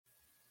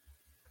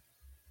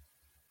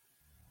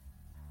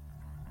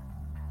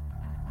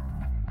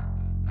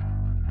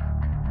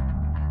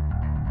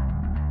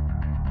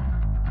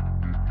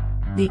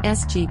The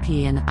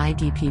SGP and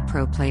IDP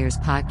Pro Players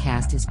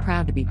podcast is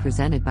proud to be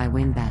presented by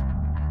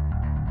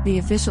WynnBET, the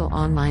official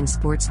online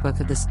sportsbook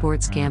of the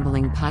Sports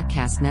Gambling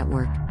Podcast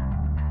Network.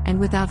 And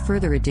without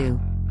further ado,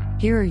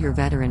 here are your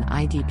veteran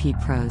IDP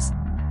pros,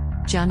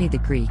 Johnny the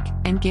Greek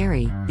and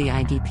Gary, the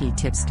IDP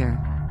tipster.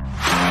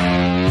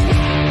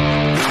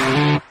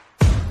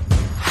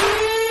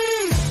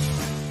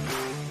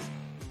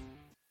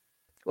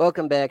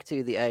 Welcome back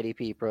to the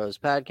IDP Pros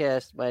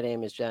podcast. My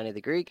name is Johnny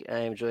the Greek. I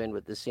am joined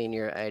with the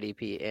senior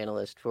IDP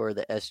analyst for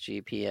the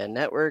SGPN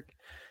network,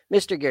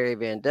 Mr. Gary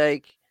Van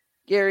Dyke.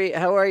 Gary,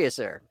 how are you,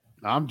 sir?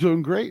 I'm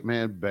doing great,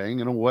 man.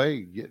 Banging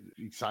away. Get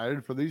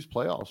excited for these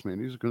playoffs,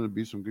 man. These are going to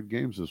be some good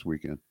games this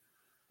weekend.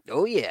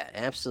 Oh, yeah,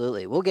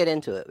 absolutely. We'll get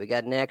into it. We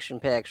got an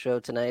action-packed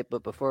show tonight,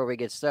 but before we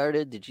get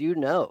started, did you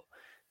know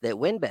that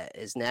WynnBET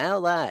is now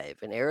live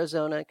in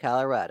Arizona,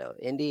 Colorado,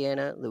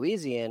 Indiana,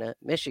 Louisiana,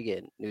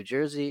 Michigan, New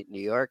Jersey, New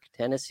York,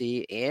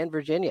 Tennessee, and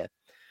Virginia?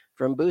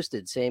 From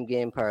boosted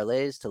same-game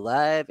parlays to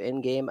live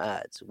in-game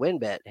odds,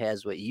 WynnBET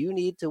has what you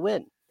need to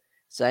win.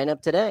 Sign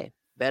up today.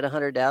 Bet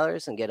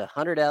 $100 and get a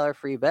 $100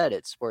 free bet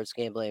at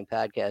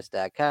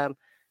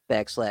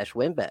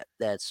sportsgamblingpodcast.com/WynnBET.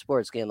 That's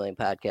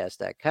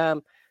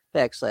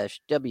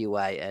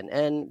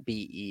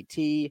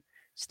sportsgamblingpodcast.com/WYNNBET.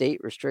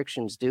 State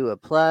restrictions do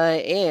apply,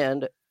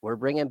 and we're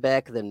bringing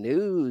back the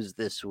news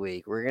this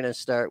week. We're going to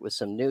start with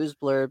some news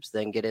blurbs,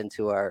 then get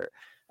into our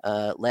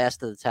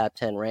last of the top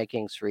 10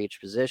 rankings for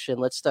each position.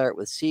 Let's start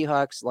with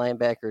Seahawks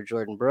linebacker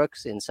Jordan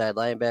Brooks, inside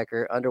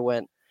linebacker,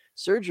 underwent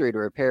surgery to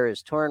repair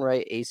his torn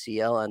right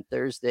ACL on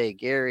Thursday.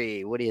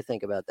 Gary, what do you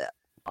think about that?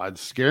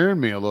 It's scaring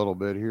me a little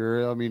bit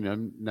here. I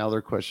mean, now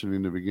they're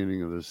questioning the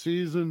beginning of the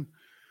season.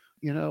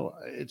 You know,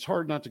 it's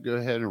hard not to go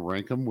ahead and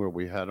rank them where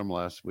we had them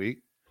last week.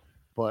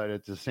 But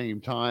at the same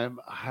time,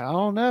 I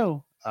don't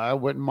know. I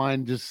wouldn't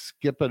mind just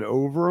skipping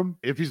over him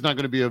if he's not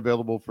going to be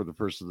available for the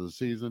first of the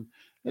season.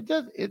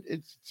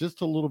 It's just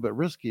a little bit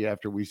risky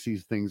after we see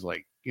things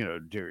like, you know,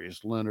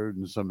 Darius Leonard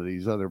and some of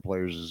these other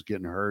players is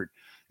getting hurt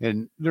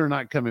and they're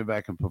not coming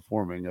back and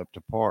performing up to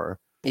par.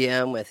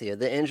 Yeah, I'm with you.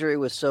 The injury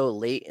was so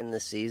late in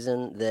the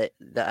season that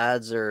the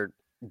odds are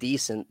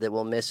decent that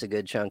we'll miss a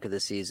good chunk of the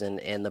season,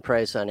 and the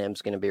price on him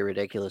is going to be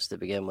ridiculous to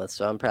begin with.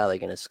 So I'm probably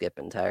going to skip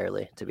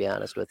entirely, to be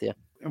honest with you.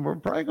 And we're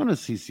probably going to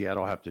see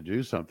Seattle have to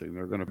do something.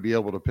 They're going to be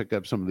able to pick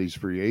up some of these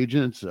free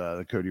agents.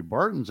 Cody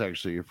Barton's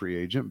actually a free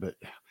agent, but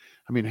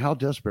I mean, how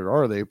desperate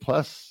are they?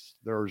 Plus,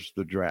 there's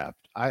the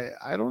draft. I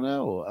don't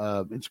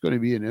know. It's going to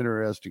be an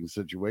interesting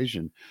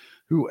situation.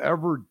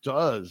 Whoever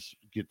does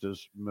get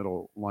this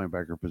middle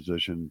linebacker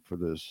position for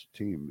this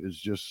team is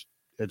just,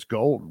 it's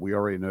gold. We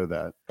already know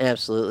that.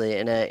 Absolutely.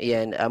 And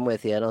and I'm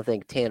with you. I don't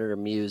think Tanner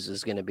Muse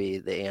is going to be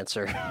the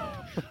answer.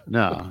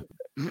 No,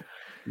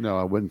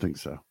 I wouldn't think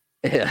so.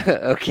 Yeah.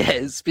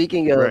 Okay.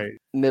 Speaking of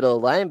middle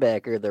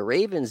linebacker, the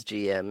Ravens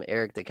GM,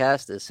 Eric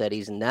DeCosta, said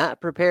he's not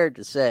prepared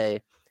to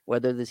say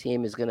whether the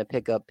team is going to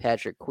pick up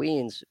Patrick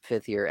Queen's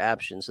fifth-year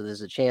option. So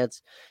there's a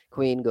chance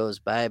Queen goes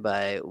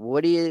bye-bye.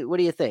 What do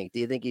you think? Do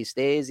you think he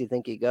stays? Do you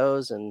think he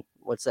goes? And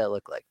what's that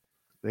look like?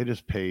 They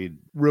just paid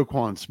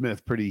Roquan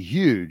Smith pretty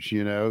huge,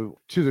 you know,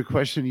 to the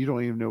question, you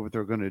don't even know what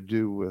they're going to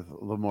do with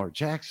Lamar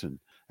Jackson.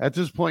 At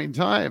this point in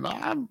time,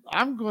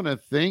 I'm going to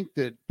think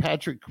that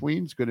Patrick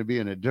Queen's going to be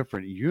in a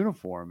different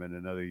uniform in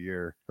another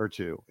year or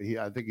two.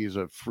 I think he's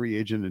a free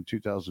agent in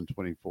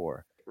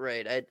 2024.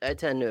 Right. I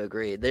tend to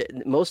agree.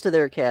 Most of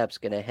their cap's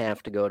going to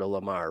have to go to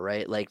Lamar,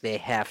 right? Like they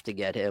have to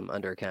get him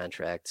under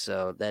contract.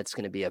 So that's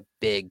going to be a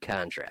big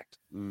contract.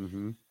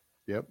 Mm-hmm.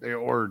 Yep.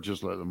 Or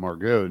just let Lamar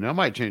go. Now, it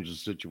might change the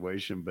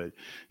situation, but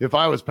if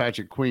I was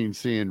Patrick Queen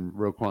seeing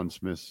Roquan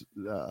Smith's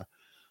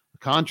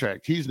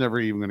contract, he's never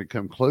even going to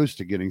come close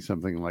to getting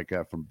something like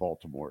that from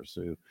Baltimore.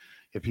 So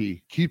if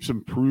he keeps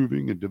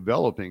improving and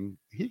developing,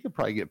 he could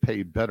probably get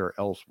paid better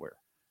elsewhere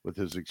with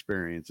his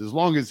experience, as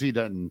long as he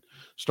doesn't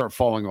start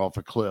falling off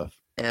a cliff.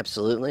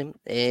 Absolutely.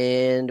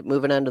 And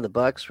moving on to the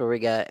Bucs, where we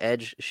got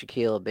edge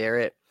Shaquille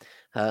Barrett,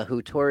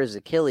 who tore his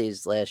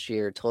Achilles last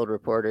year, told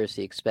reporters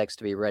he expects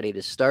to be ready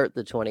to start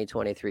the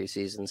 2023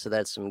 season. So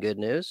that's some good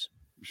news.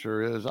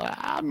 Sure is.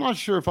 I'm not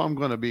sure if I'm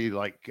going to be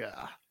like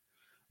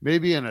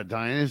maybe in a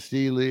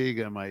dynasty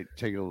league, I might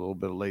take a little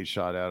bit of late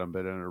shot at him,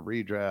 but in a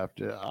redraft,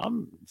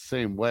 I'm the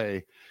same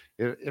way.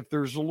 If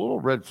there's a little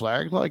red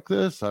flag like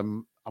this,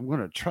 I'm going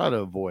to try to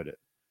avoid it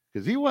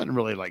because he wasn't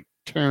really like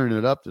tearing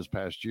it up this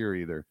past year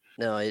either.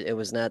 No, it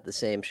was not the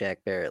same Shaq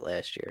Barrett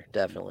last year,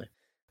 definitely.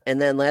 And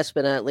then last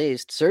but not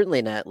least,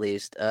 certainly not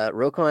least,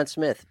 Roquan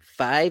Smith,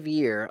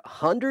 5-year,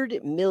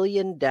 $100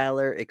 million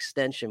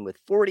extension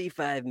with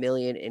 $45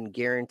 million in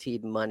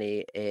guaranteed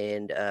money.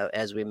 And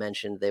as we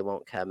mentioned, they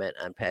won't comment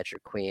on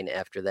Patrick Queen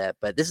after that.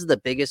 But this is the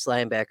biggest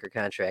linebacker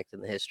contract in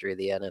the history of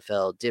the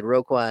NFL. Did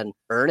Roquan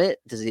earn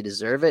it? Does he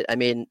deserve it? I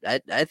mean,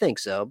 I think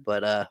so,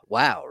 but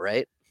wow,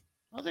 right?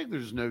 I think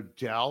there's no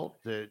doubt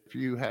that if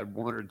you had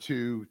 1 or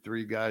 2,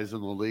 3 guys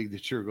in the league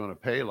that you're going to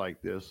pay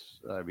like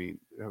this, I mean,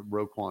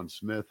 Roquan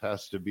Smith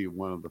has to be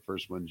one of the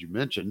first ones you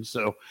mentioned.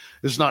 So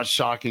it's not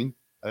shocking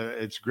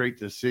It's great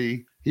to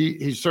see.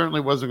 He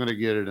certainly wasn't going to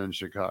get it in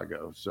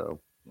Chicago. So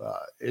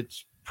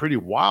it's pretty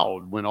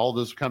wild when all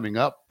this coming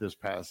up this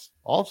past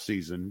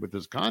offseason with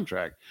his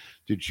contract.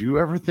 Did you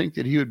ever think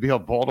that he would be a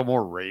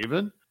Baltimore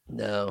Raven?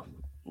 No.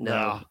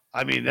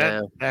 I mean,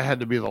 that had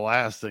to be the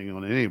last thing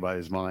on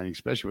anybody's mind,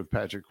 especially with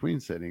Patrick Queen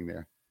sitting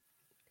there.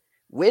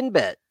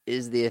 WynnBET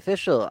is the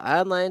official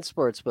online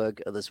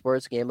sportsbook of the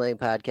Sports Gambling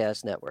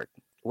Podcast Network.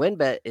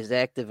 WynnBET is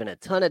active in a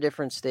ton of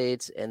different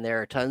states, and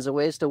there are tons of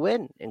ways to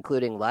win,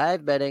 including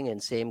live betting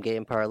and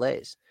same-game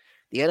parlays.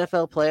 The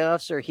NFL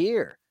playoffs are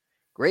here.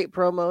 Great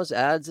promos,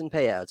 odds, and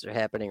payouts are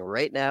happening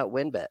right now at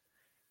WynnBET.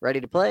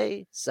 Ready to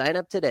play? Sign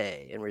up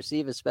today and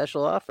receive a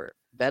special offer.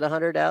 Bet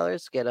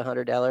 $100, get a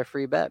 $100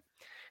 free bet.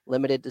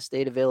 Limited to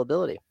state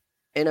availability.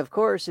 And of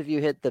course, if you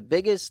hit the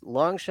biggest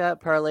long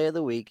shot parlay of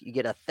the week, you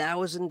get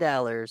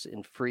 $1,000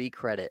 in free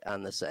credit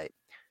on the site.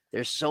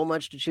 There's so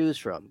much to choose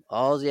from.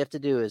 All you have to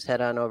do is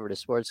head on over to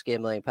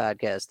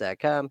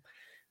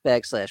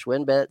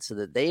sportsgamblingpodcast.com/WynnBET so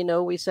that they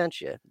know we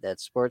sent you.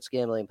 That's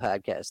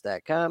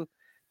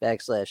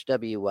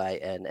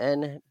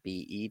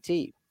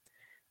sportsgamblingpodcast.com/WYNNBET.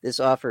 This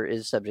offer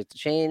is subject to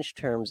change.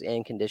 Terms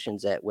and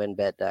conditions at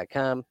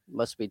wynnbet.com.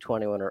 Must be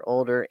 21 or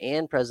older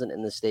and present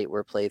in the state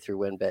where playthrough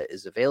WynnBET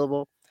is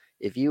available.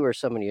 If you or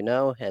someone you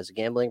know has a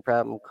gambling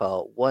problem,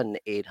 call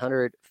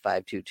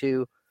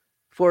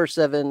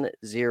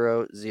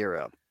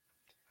 1-800-522-4700.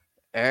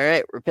 All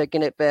right, we're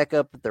picking it back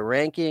up with the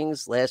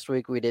rankings. Last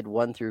week we did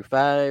 1 through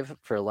 5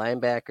 for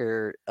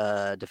linebacker,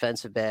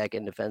 defensive back,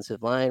 and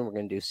defensive line. We're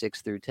going to do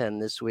 6 through 10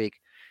 this week.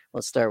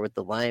 Let's start with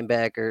the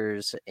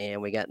linebackers,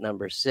 and we got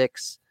number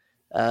 6.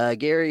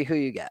 Gary, who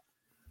you got?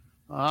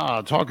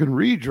 Talking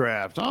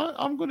redraft.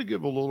 I'm going to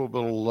give a little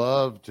bit of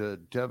love to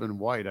Devin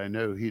White. I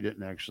know he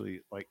didn't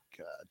actually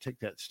take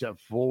that step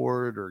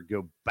forward or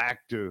go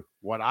back to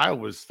what I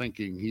was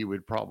thinking he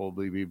would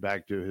probably be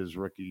back to his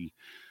rookie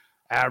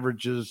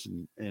averages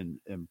and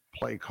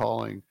play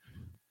calling,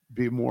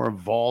 be more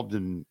involved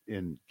in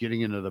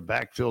getting into the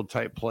backfield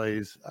type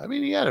plays. I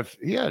mean, he had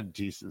a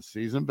decent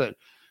season, but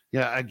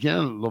yeah,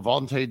 again,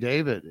 Lavonte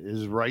David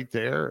is right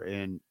there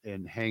and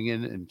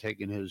hanging and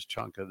taking his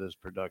chunk of this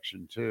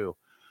production too.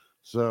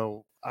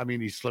 So, I mean,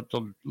 he slipped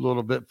a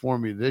little bit for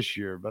me this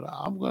year, but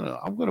I'm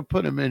gonna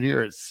put him in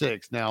here at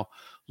 6. Now,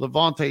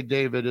 Lavonte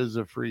David is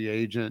a free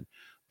agent,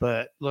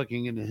 but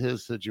looking into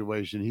his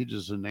situation, he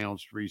just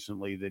announced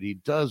recently that he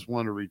does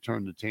want to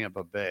return to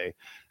Tampa Bay.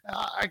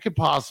 I could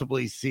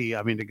possibly see,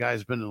 I mean, the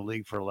guy's been in the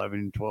league for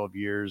 11, 12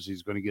 years.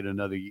 He's going to get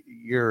another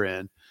year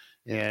in,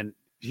 and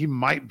he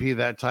might be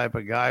that type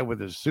of guy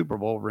with his Super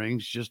Bowl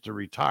rings just to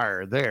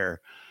retire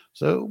there.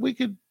 So we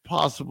could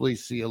possibly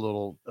see a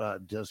little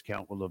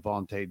discount with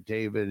Lavonte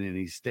David, and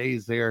he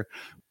stays there,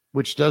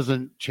 which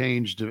doesn't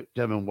change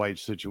Devin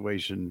White's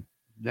situation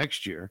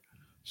next year.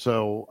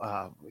 So,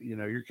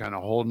 you're kind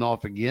of holding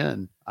off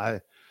again. I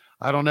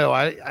don't know.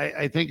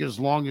 I think as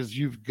long as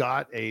you've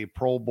got a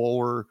Pro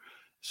Bowler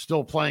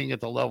still playing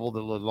at the level that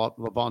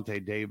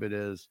Lavonte David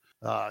is,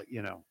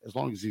 as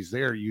long as he's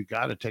there, you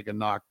got to take a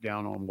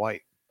knockdown on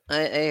White.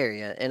 I hear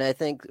you. And I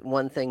think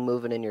one thing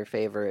moving in your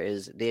favor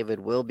is David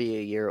will be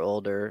a year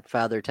older.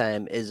 Father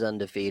Time is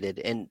undefeated.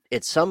 And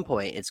at some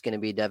point, it's going to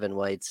be Devin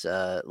White's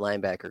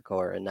linebacker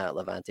core and not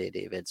Lavonte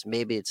David's.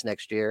 Maybe it's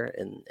next year,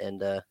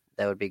 and that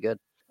would be good.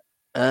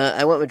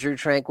 I went with Drew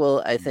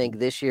Tranquill. I think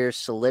this year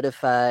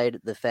solidified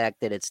the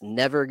fact that it's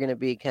never going to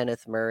be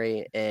Kenneth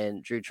Murray,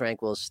 and Drew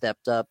Tranquill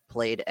stepped up,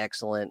 played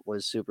excellent,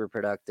 was super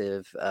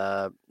productive,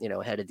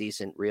 had a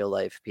decent real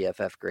life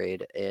PFF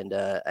grade. And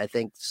I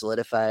think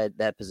solidified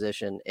that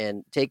position.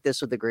 And take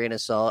this with a grain of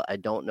salt. I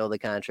don't know the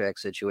contract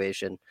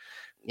situation.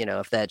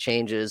 If that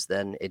changes,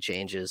 then it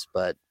changes.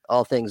 But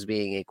all things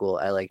being equal,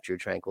 I like Drew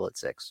Tranquill at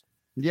 6.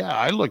 Yeah,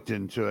 I looked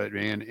into it,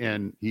 man,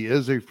 and he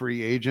is a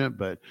free agent,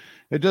 but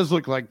it does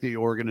look like the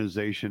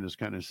organization is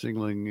kind of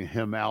singling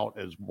him out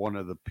as one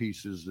of the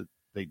pieces that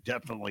they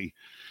definitely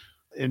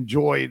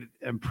enjoyed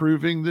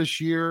improving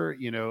this year.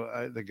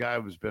 The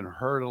guy has been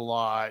hurt a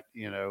lot.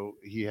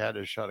 He had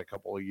a shot a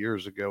couple of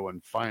years ago,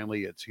 and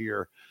finally it's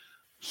here.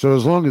 So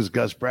as long as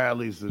Gus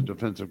Bradley's the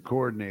defensive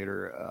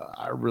coordinator,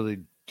 I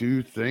really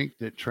do think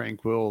that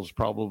Tranquill is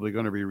probably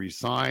going to be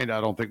re-signed. I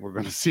don't think we're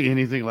going to see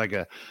anything like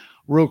a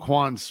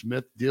Roquan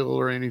Smith deal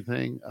or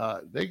anything.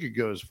 They could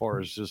go as far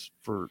as just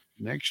for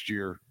next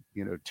year,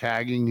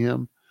 tagging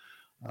him.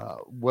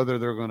 Whether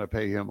they're going to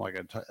pay him like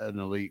an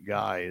elite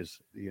guy is,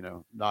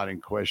 not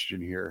in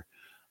question here.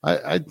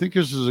 I think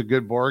this is a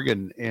good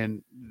bargain,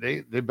 and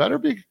they better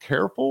be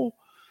careful,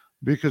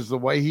 because the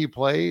way he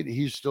played,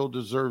 he still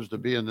deserves to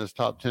be in this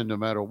top 10 no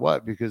matter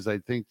what, because I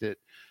think that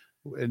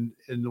in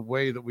the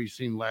way that we've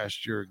seen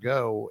last year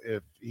go,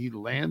 if he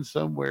lands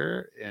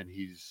somewhere and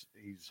he's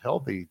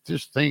healthy,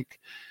 just think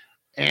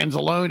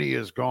Anzalone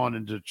is gone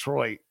in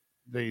Detroit.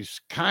 They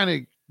kind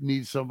of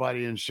need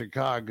somebody in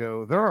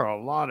Chicago. There are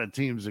a lot of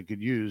teams that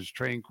could use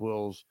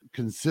Tranquill's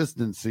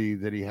consistency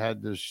that he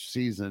had this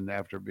season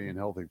after being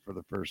healthy for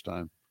the first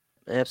time.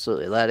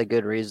 Absolutely. A lot of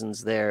good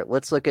reasons there.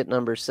 Let's look at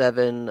number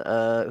 7.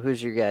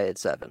 Who's your guy at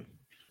 7?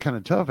 kind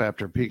of tough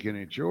after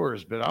peeking at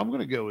yours, but I'm going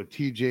to go with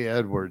TJ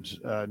Edwards,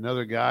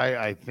 another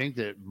guy I think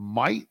that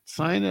might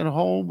sign at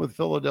home with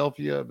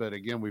Philadelphia. But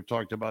again, we've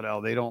talked about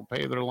how they don't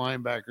pay their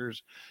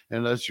linebackers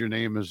unless your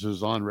name is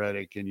Zazan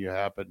Reddick and you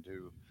happen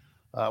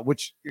to,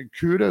 which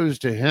kudos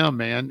to him,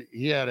 man.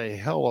 He had a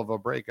hell of a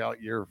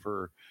breakout year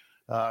for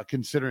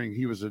considering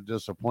he was a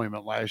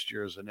disappointment last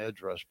year as an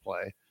edge rush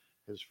play,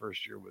 his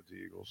first year with the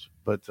Eagles.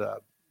 But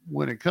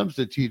when it comes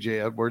to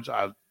TJ Edwards,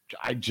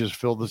 I just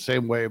feel the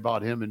same way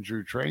about him and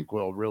Drew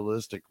Tranquill,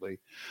 realistically.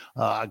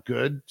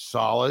 Good,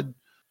 solid,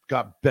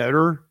 got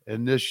better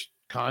in this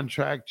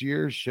contract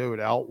year,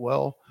 showed out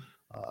well.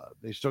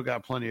 They still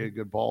got plenty of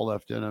good ball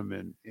left in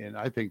them, and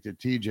I think that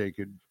TJ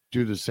could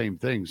do the same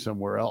thing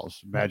somewhere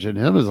else. Imagine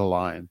him as a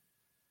Lion.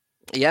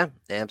 Yeah,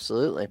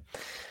 absolutely.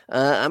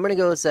 I'm gonna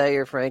go with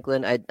Zaire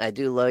Franklin. I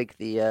do like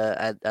the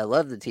I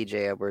love the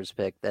TJ Edwards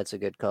pick. That's a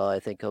good call.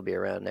 I think he'll be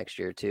around next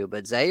year too.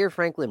 But Zaire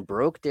Franklin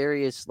broke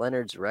Darius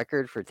Leonard's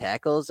record for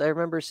tackles. I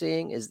remember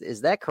seeing.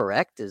 Is that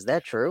correct? Is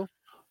that true?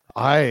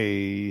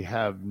 I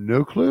have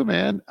no clue,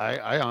 man.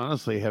 I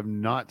honestly have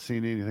not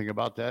seen anything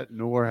about that,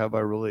 nor have I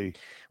really.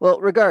 Well,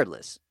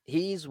 regardless,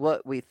 he's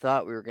what we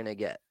thought we were going to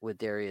get with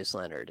Darius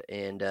Leonard.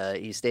 And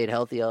he stayed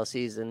healthy all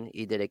season.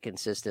 He did it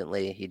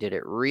consistently. He did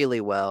it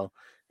really well.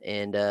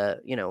 And,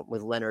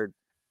 with Leonard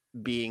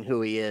being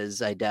who he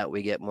is, I doubt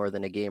we get more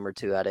than a game or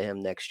two out of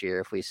him next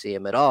year if we see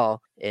him at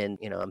all. And,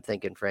 I'm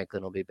thinking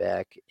Franklin will be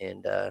back.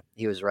 And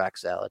he was rock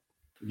solid.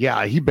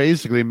 Yeah, he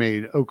basically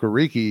made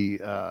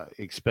Okereke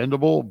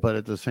expendable, but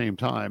at the same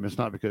time, it's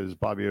not because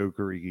Bobby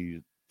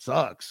Okereke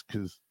sucks,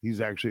 because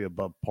he's actually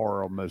above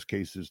par on most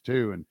cases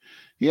too. And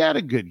he had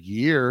a good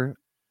year.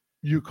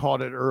 You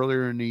caught it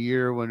earlier in the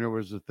year when there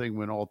was a thing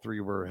when all three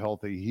were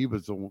healthy. He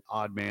was the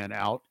odd man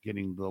out,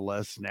 getting the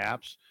less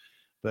snaps.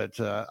 But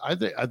I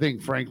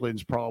think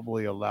Franklin's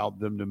probably allowed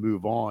them to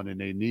move on, and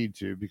they need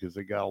to because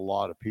they got a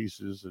lot of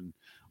pieces, and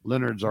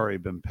Leonard's already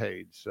been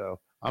paid. So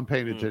I'm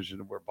paying attention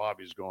to where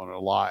Bobby's going a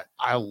lot.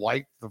 I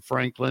like the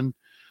Franklin.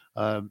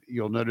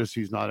 You'll notice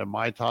he's not in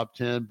my top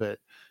 10, but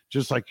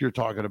just like you're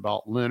talking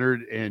about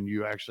Leonard, and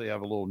you actually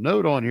have a little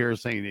note on here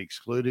saying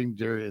excluding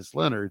Darius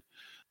Leonard,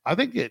 I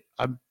think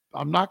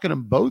I'm knocking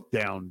them both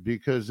down,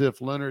 because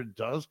if Leonard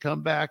does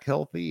come back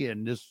healthy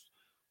and this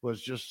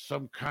was just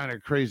some kind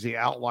of crazy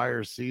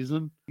outlier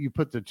season, you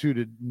put the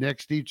two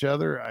next to each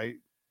other,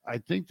 I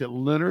think that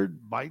Leonard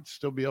might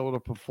still be able to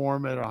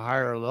perform at a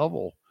higher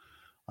level.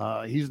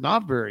 He's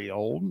not very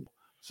old.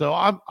 So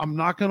I'm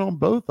knocking on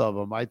both of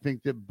them. I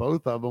think that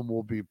both of them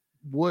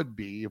would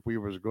be, if we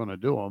was going to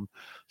do them,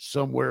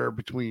 somewhere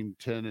between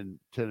 10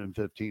 and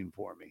 15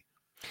 for me.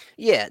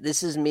 Yeah,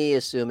 this is me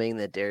assuming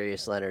that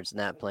Darius Leonard's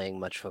not playing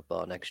much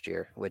football next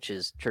year, which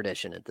is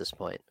tradition at this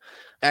point.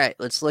 All right,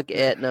 let's look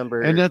at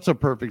number. And that's a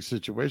perfect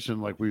situation,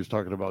 like we was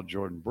talking about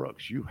Jordan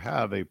Brooks. You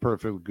have a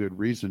perfect good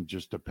reason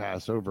just to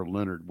pass over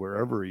Leonard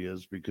wherever he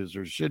is, because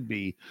there should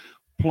be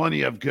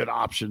plenty of good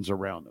options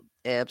around him.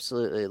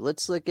 Absolutely.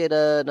 Let's look at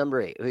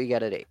number 8. Who you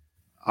got at 8?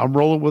 I'm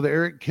rolling with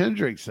Eric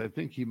Kendricks. I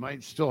think he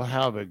might still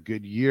have a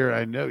good year.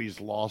 I know he's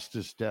lost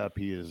his step.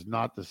 He is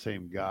not the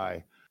same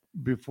guy.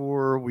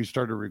 Before we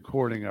started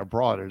recording, I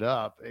brought it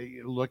up.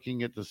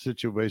 Looking at the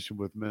situation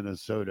with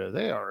Minnesota,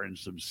 they are in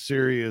some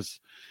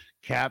serious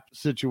cap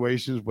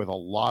situations with a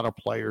lot of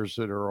players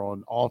that are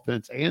on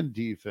offense and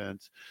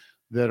defense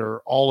that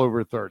are all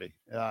over 30.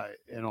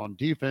 And on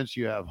defense,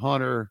 you have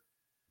Hunter,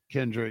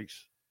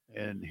 Kendricks,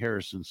 and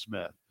Harrison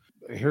Smith.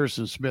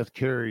 Harrison Smith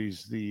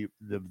carries the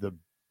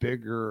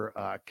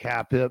bigger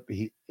cap hit.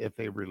 If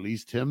they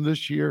released him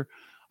this year,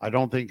 I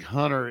don't think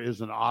Hunter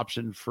is an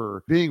option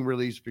for being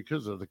released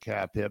because of the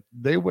cap hit.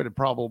 They would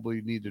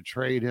probably need to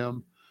trade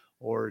him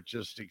or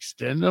just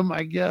extend him,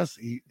 I guess.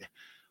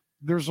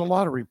 There's a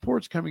lot of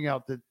reports coming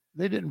out that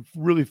they didn't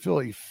really feel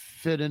he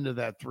fit into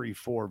that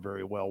 3-4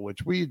 very well,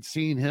 which we had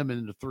seen him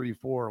in the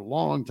 3-4 a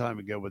long time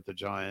ago with the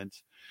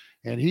Giants.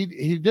 And he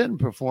didn't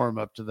perform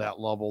up to that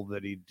level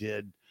that he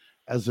did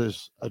as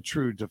a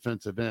true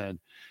defensive end.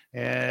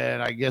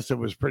 And I guess it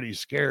was pretty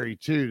scary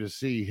too to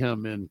see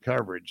him in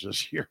coverage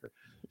this year.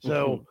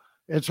 So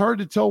it's hard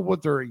to tell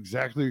what they're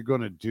exactly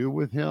going to do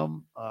with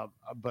him.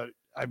 But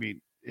I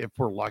mean, if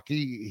we're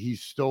lucky,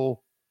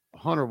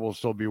 Hunter will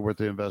still be worth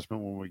the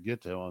investment when we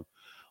get to him.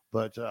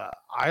 But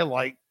I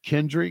like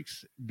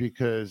Kendricks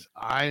because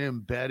I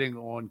am betting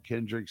on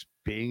Kendricks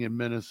being in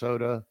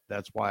Minnesota.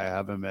 That's why I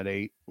have him at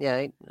 8.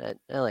 Yeah,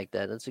 I like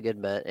that. That's a good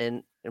bet.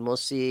 And we'll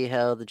see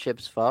how the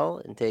chips fall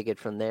and take it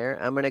from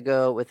there. I'm going to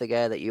go with a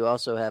guy that you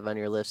also have on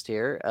your list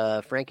here,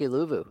 Frankie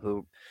Luvu,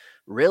 who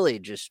really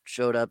just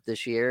showed up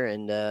this year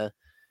and,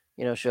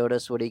 showed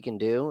us what he can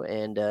do,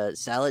 and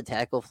solid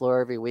tackle floor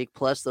every week,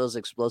 plus those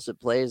explosive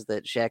plays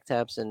that Shaq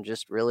Thompson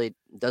just really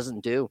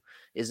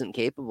isn't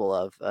capable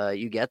of.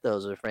 You get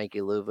those with Frankie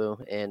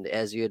Luvu, and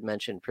as you had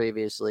mentioned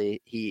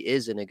previously, he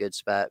is in a good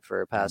spot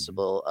for a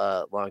possible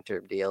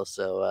long-term deal,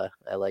 so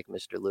I like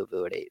Mr.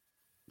 Luvu at 8.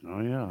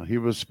 Oh, yeah, he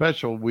was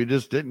special. We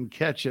just didn't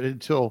catch it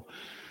until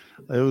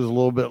it was a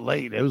little bit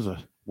late. It was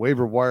a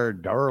waiver wire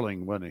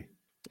darling, wasn't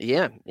he?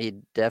 Yeah, he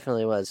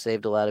definitely was.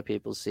 Saved a lot of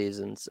people's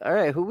seasons. All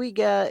right, who we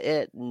got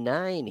at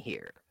 9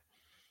 here?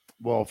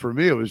 Well, for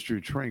me, it was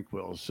Drew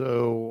Tranquil.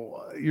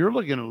 So you're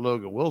looking at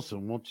Logan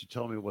Wilson. Won't you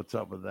tell me what's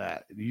up with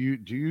that? Do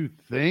you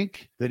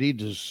think that he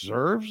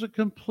deserves a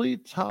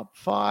complete top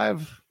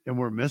 5 and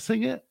we're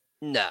missing it?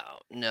 No,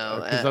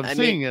 no. Because I'm I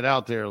seeing mean, it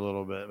out there a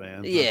little bit,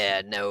 man.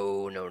 yeah,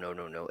 no, no, no,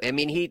 no, no. I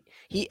mean,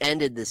 he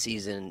ended the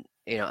season,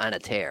 on a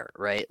tear,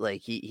 right?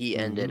 Like he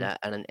ended Mhm.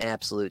 on an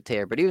absolute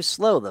tear, but he was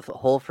slow the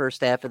whole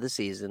first half of the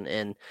season.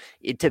 And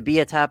to be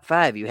a top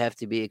 5, you have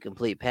to be a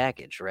complete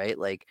package, right?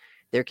 Like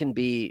there can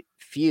be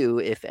few,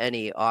 if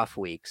any, off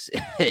weeks,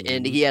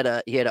 and Mhm. he had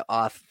a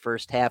off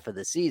first half of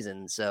the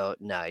season. So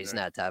no, he's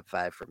Right. not top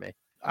 5 for me.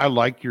 I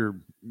like your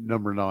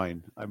number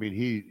 9. I mean,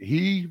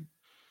 he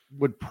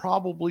would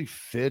probably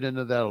fit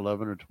into that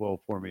 11 or 12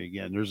 for me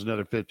again. There's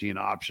another 15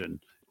 option.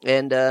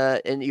 And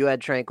you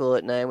had Tranquil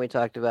at 9. We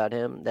talked about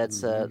him.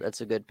 Mhm.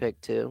 That's a good pick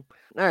too.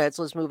 All right,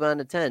 so let's move on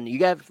to 10. You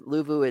got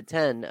Luvu at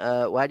 10.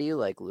 Why do you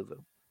like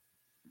Luvu?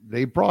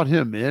 They brought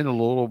him in a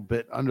little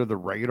bit under the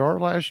radar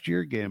last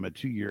year, gave him a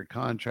 2-year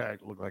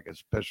contract, looked like a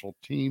special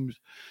teams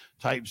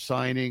type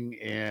signing,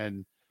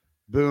 and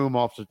boom,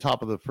 off the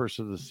top of the first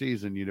of the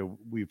season,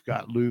 we've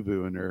got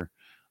Luvu in there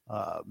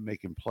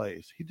making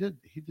plays. He did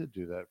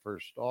do that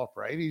first off,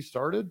 right? He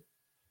started.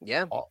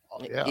 Yeah,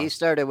 Yeah, he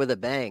started with a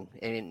bang,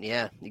 and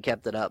yeah, he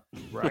kept it up.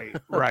 right,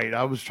 right.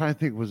 I was trying to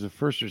think, was it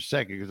first or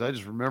second? Because I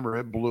just remember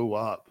it blew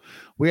up.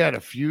 We had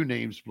a few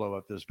names blow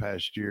up this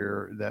past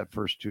year, that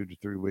first 2 to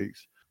 3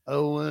 weeks.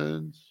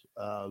 Owens,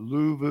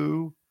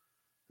 Luvu.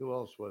 Who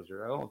else was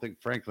there? I don't think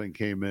Franklin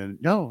came in.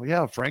 No,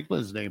 yeah,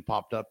 Franklin's name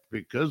popped up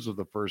because of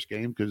the first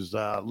game because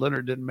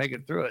Leonard didn't make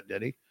it through it,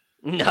 did he?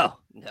 No,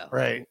 no.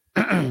 Right.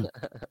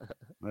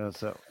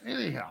 So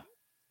anyhow,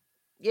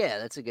 Yeah,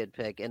 that's a good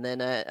pick. And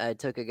then I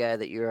took a guy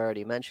that you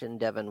already mentioned,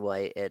 Devin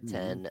White at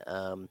mhm.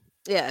 10.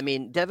 Yeah, I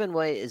mean, Devin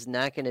White is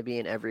not going to be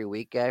an every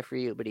week guy for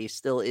you, but he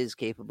still is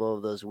capable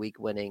of those week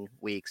winning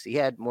weeks. He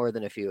had more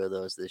than a few of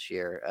those this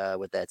year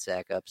with that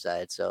sack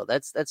upside. So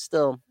that's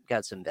still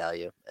got some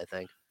value, I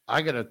think.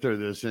 I got to throw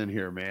this in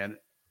here, man.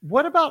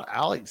 What about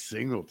Alex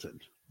Singleton?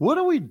 What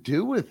do we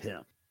do with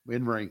him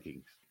in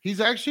rankings? He's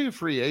actually a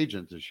free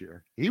agent this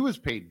year. He was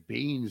paid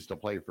beans to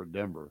play for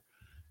Denver.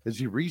 Is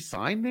he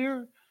re-signed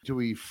there? Do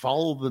we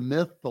follow the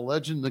myth, the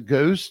legend, the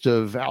ghost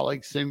of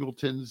Alex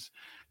Singleton's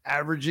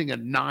averaging a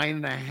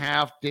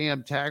 9.5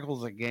 damn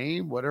tackles a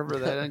game, whatever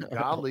that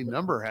ungodly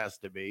number has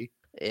to be?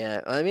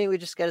 Yeah, I mean, we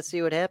just got to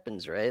see what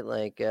happens, right?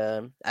 Like,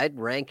 I'd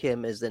rank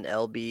him as an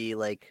LB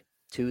like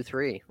 2,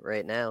 3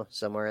 right now,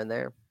 somewhere in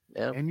there.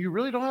 Yeah. And you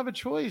really don't have a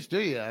choice,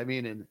 do you? I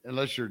mean,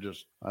 unless you're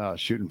just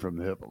shooting from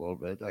the hip a little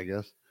bit, I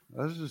guess.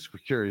 I was just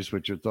curious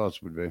what your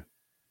thoughts would be.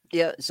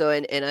 Yeah, so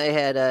and I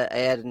had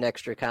an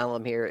extra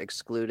column here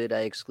excluded. I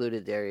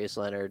excluded Darius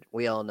Leonard.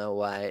 We all know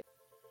why.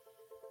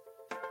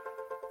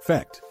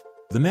 Fact.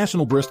 The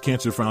National Breast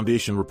Cancer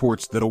Foundation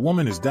reports that a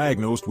woman is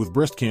diagnosed with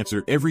breast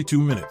cancer every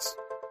 2 minutes.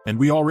 And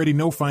we already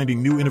know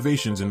finding new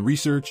innovations in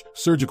research,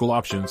 surgical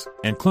options,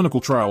 and clinical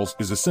trials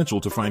is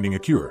essential to finding a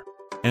cure.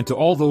 And to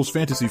all those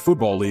fantasy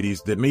football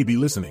ladies that may be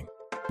listening,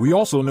 we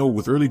also know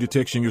with early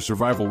detection your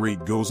survival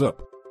rate goes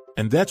up.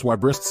 And that's why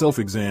breast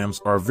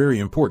self-exams are very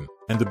important,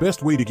 and the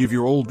best way to give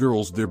your old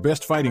girls their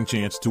best fighting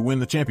chance to win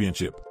the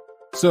championship.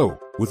 So,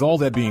 with all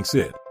that being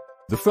said,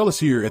 the fellas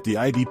here at the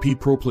IDP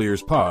Pro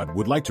Players Pod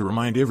would like to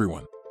remind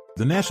everyone,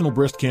 the National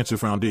Breast Cancer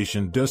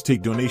Foundation does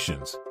take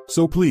donations,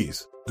 so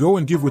please, go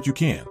and give what you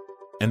can.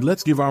 And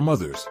let's give our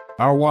mothers,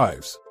 our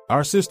wives,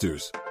 our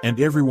sisters,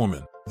 and every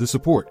woman, the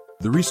support,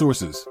 the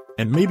resources,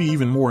 and maybe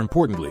even more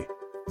importantly,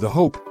 the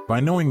hope, by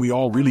knowing we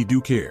all really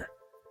do care.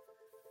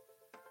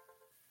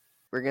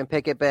 We're gonna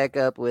pick it back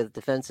up with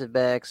defensive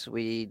backs.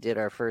 We did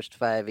our first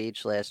 5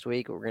 each last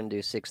week. We're gonna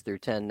do 6 through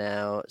 10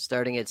 now.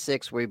 Starting at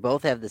 6, we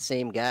both have the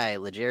same guy,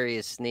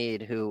 L'Jarius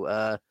Sneed, who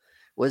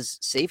was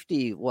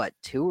safety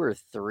 2 or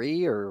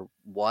 3 or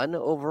 1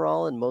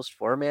 overall in most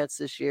formats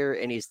this year,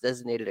 and he's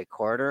designated a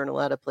corner in a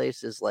lot of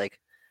places. Like,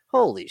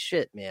 holy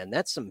shit, man,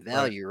 that's some Right,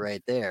 value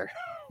right there.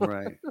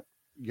 right.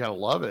 You gotta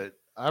love it.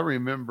 I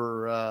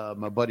remember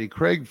my buddy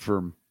Craig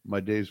from my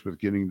days with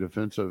getting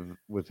defensive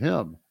with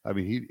him. I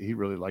mean, he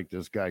really liked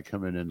this guy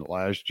coming in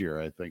last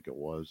year, I think it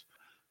was.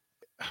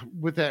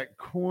 With that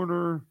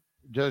corner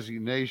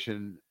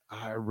designation,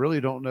 I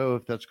really don't know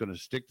if that's going to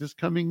stick this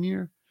coming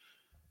year.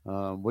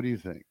 What do you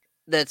think?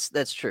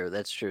 That's true.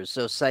 That's true.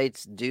 So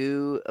sites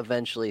do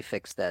eventually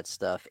fix that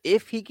stuff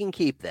if he can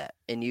keep that,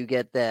 and you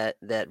get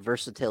that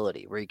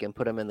versatility where you can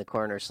put him in the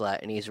corner slot,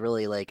 and he's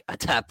really like a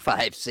top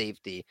 5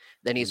 safety.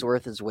 Then he's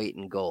worth his weight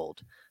in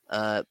gold.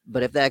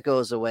 But if that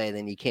goes away,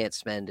 then you can't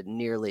spend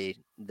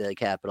nearly the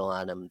capital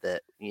on him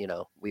that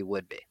we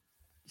would be.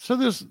 So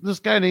this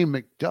guy named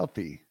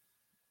McDuffie,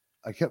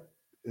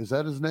 is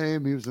that his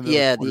name? He was another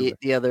Yeah, quarterback.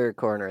 the other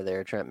corner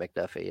there, Trent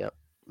McDuffie. Yep.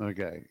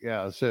 Okay,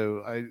 yeah.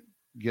 So I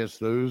guess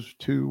those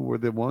two were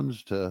the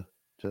ones to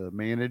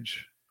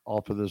manage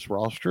off of this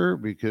roster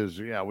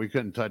because we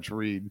couldn't touch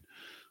Reed.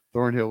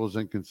 Thornhill was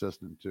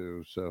inconsistent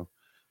too. So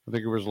I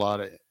think there was a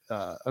lot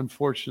of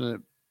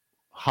unfortunate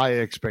high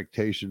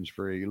expectations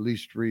for at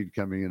least Reed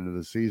coming into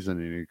the season,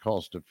 and he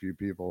cost a few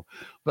people.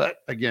 But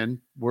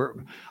again,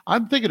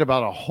 I'm thinking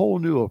about a whole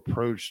new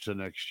approach to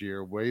next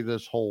year, way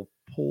this whole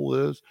pool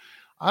is.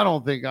 I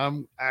don't think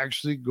I'm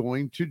actually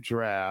going to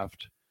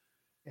draft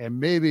and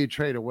maybe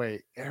trade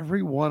away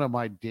every one of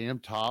my damn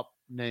top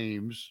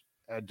names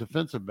at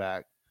defensive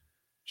back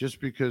just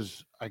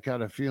because I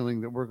got a feeling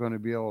that we're going to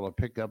be able to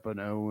pick up an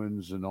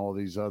Owens and all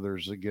these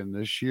others again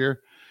this year.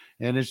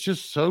 And it's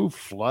just so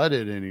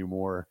flooded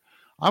anymore.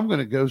 I'm going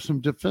to go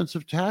some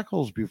defensive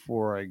tackles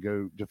before I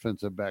go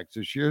defensive backs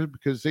this year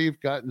because they've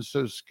gotten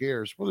so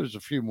scarce. Well, there's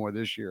a few more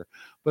this year,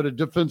 but a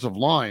defensive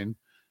line,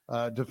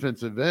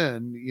 defensive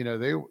end,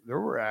 there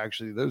were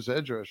actually those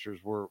edge rushers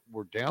were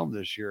down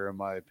this year, in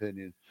my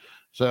opinion.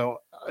 So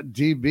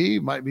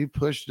DB might be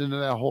pushed into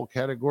that whole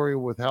category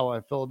with how I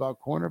feel about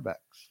cornerbacks.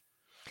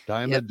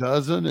 Dime a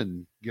dozen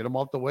and get them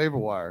off the waiver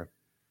wire.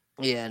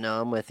 Yeah, no,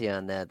 I'm with you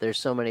on that. There's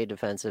so many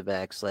defensive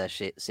backs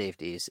 /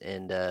 safeties,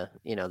 and they're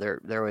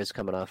always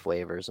coming off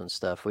waivers and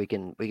stuff. We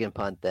can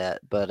punt that,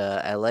 but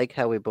I like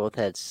how we both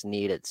had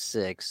Snead at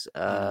 6.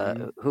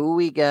 Who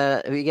we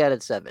got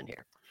at 7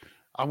 here?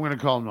 I'm going to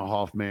call him the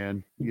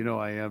Hoffman.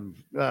 I am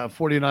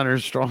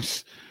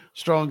 49ers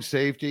strong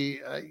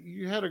safety.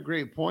 You had a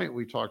great point.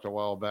 We talked a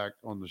while back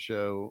on the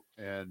show,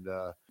 and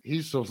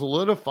he's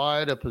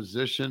solidified a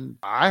position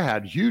I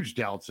had huge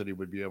doubts that he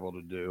would be able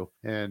to do.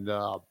 And,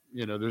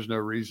 there's no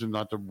reason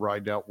not to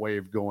ride that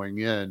wave going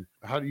in.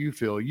 How do you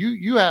feel?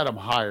 You had him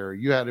higher.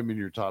 You had him in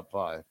your top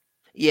 5.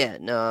 Yeah,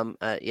 no,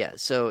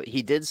 So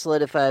he did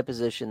solidify a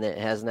position that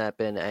has not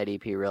been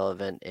IDP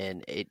relevant,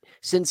 and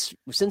since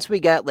we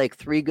got like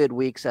 3 good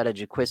weeks out of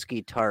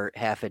Jaquiski Tart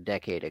half a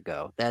decade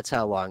ago. That's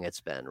how long it's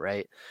been,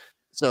 right?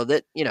 So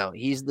that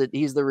he's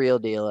the real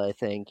deal. I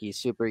think he's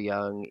super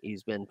young.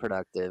 He's been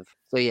productive.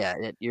 So yeah,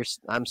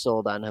 I'm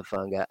sold on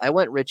Hufanga. I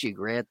went Richie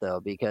Grant though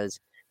because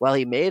while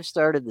he may have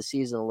started the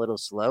season a little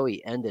slow,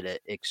 he ended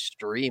it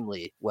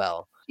extremely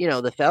well.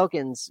 The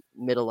Falcons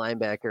middle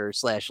linebacker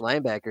 /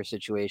 linebacker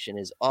situation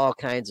is all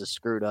kinds of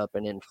screwed up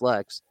and in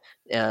flux.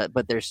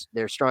 But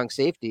their strong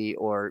safety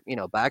or,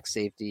 box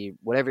safety,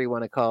 whatever you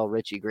want to call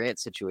Richie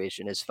Grant's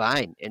situation is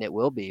fine. And it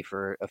will be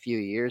for a few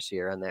years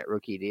here on that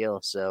rookie deal.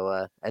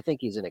 So I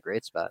think he's in a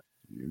great spot.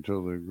 You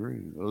totally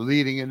agree.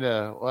 Leading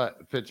into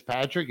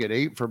Fitzpatrick at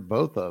 8 for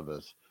both of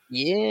us.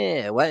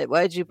 Yeah.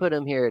 Why'd you put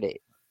him here at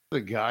 8? The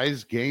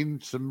guy's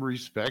gained some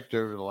respect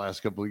over the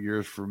last couple of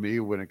years for me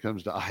when it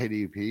comes to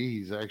IDP.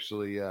 He's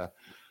actually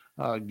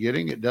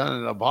getting it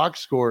done in a box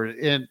score.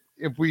 And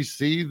if we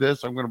see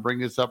this, I'm going to bring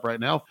this up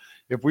right now.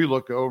 If we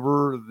look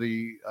over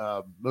the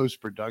most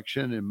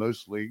production in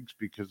most leagues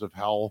because of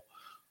how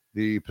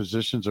the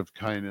positions have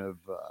kind of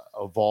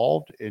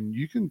evolved, and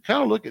you can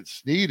kind of look at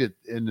Snead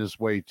in this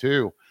way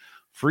too.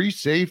 Free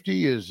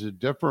safety is a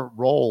different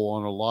role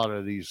on a lot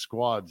of these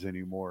squads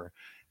anymore.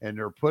 And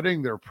they're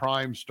putting their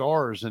prime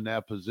stars in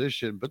that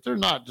position, but they're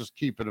not just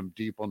keeping them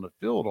deep on the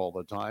field all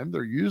the time.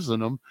 They're using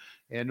them.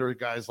 And there are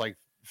guys like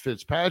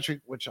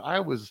Fitzpatrick, which I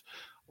was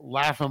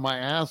laughing my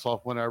ass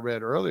off when I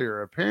read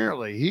earlier.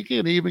 Apparently, he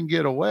can even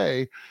get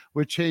away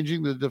with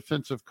changing the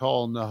defensive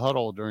call in the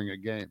huddle during a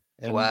game.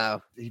 And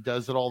wow. He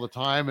does it all the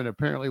time. And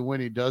apparently when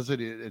he does it,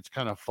 it's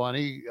kind of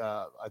funny.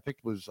 I think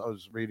I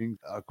was reading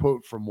a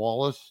quote from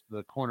Wallace,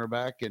 the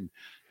cornerback, and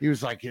he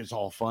was like, it's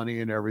all funny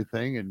and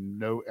everything.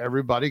 And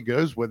everybody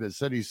goes with it.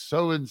 Said he's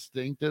so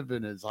instinctive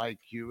and his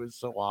IQ is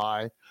so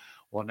high.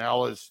 Well,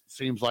 now it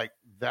seems like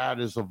that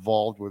has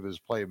evolved with his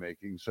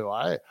playmaking. So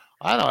I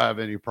don't have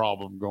any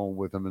problem going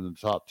with him in the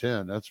top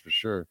 10. That's for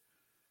sure.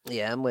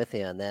 Yeah, I'm with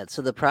you on that.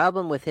 So the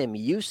problem with him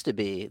used to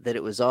be that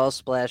it was all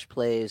splash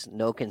plays,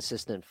 no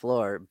consistent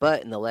floor.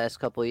 But in the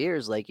last couple of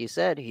years, like you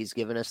said, he's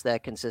given us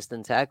that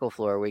consistent tackle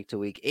floor week to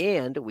week.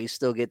 And we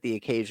still get the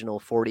occasional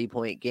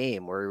 40-point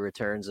game where he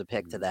returns a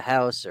pick to the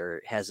house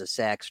or has a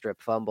sack, strip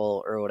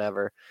fumble or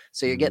whatever.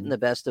 So you're getting the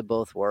best of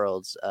both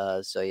worlds.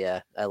 So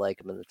yeah, I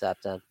like him in the top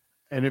 10.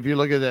 And if you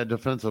look at that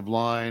defensive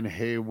line,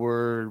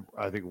 Hayward,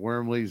 I think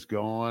Wormley's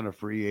gone, a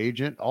free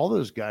agent. All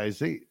those guys,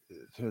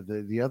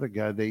 the other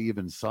guy they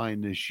even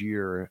signed this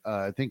year,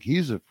 I think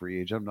he's a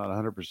free agent. I'm not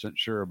 100%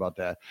 sure about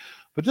that.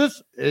 But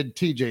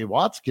TJ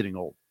Watt's getting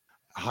old.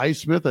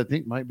 Highsmith, I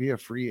think, might be a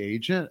free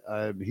agent.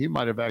 He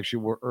might have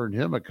actually earned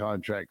him a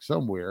contract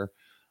somewhere.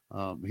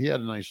 He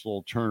had a nice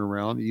little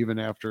turnaround even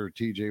after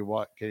TJ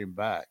Watt came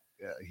back.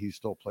 He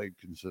still played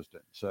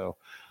consistent. So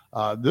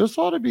this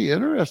ought to be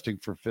interesting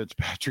for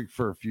Fitzpatrick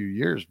for a few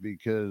years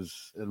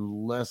because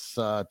unless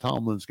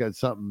Tomlin's got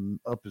something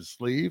up his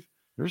sleeve,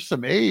 there's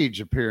some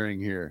age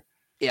appearing here.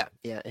 Yeah,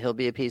 he'll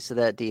be a piece of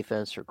that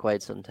defense for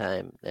quite some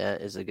time.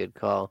 That is a good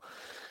call.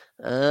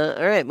 All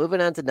right,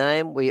 moving on to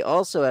 9. We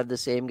also have the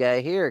same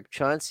guy here,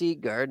 Chauncey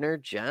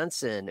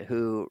Gardner-Johnson,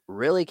 who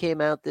really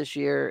came out this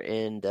year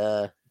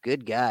and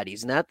good God,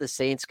 he's not the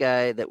Saints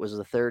guy that was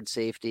the third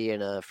safety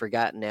and a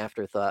forgotten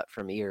afterthought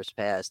from years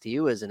past. He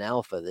was an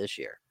alpha this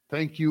year.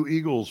 Thank you,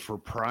 Eagles, for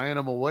prying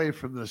him away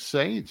from the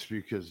Saints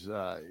because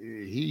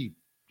he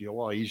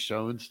while he's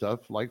showing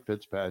stuff like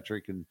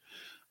Fitzpatrick and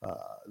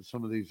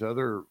some of these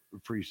other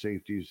free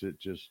safeties that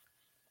just,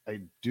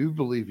 I do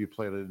believe he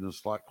played in the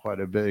slot quite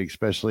a bit,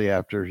 especially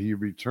after he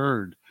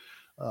returned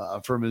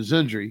from his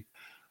injury.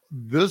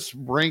 This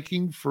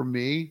ranking for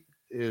me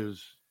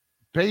is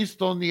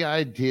based on the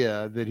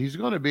idea that he's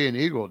going to be an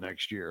Eagle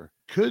next year.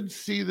 Could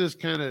see this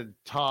kind of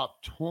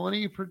top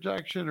 20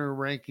 projection or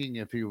ranking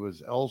if he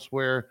was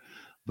elsewhere,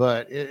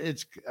 but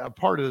it's a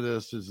part of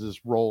this is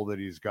this role that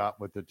he's got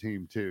with the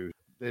team too.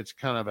 It's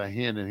kind of a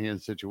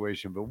hand-in-hand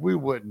situation, but we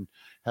wouldn't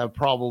have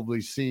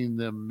probably seen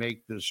them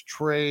make this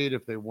trade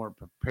if they weren't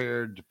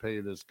prepared to pay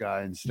this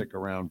guy and stick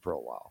around for a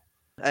while.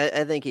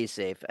 I think he's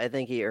safe. I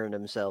think he earned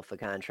himself a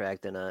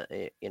contract and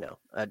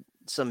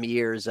some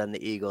years on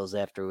the Eagles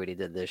after what he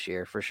did this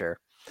year for sure.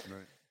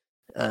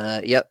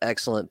 Right. Yep,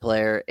 excellent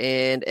player.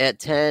 And at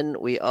 10,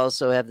 we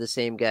also have the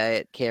same guy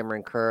at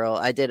Cameron Curl.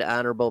 I did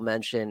honorable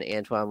mention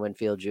Antoine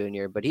Winfield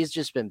Jr., but he's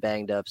just been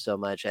banged up so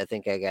much. I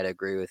think I got to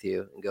agree with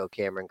you and go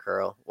Cameron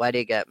Curl. Why do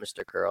you got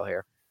Mr. Curl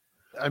here?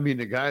 I mean,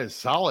 the guy is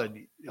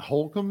solid.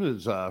 Holcomb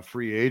is a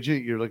free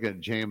agent. You're looking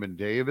at Jamin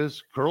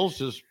Davis. Curl's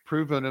just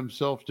proven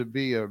himself to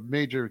be a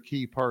major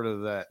key part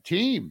of that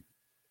team.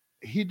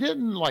 He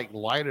didn't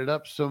light it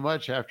up so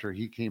much after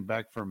he came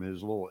back from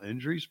his little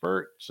injury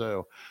spurt.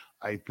 So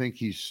I think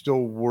he's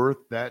still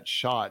worth that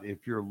shot.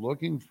 If you're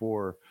looking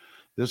for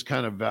this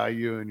kind of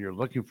value and you're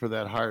looking for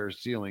that higher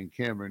ceiling,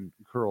 Cameron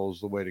Curl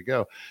is the way to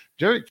go.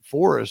 Derek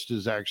Forrest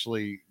is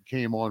actually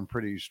came on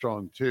pretty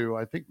strong too.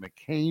 I think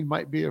McCain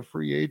might be a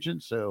free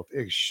agent, so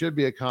it should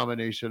be a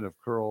combination of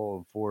Curl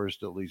and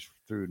Forrest at least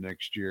through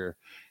next year.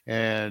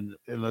 And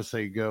unless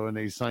they go and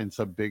they sign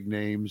some big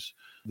names,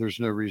 there's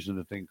no reason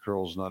to think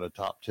Curl's not a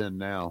top 10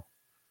 now.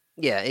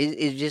 Yeah,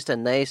 he's just a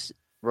nice,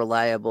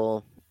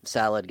 reliable,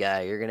 solid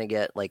guy. You're going to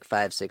get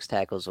 5-6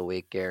 tackles a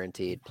week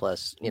guaranteed,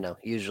 plus,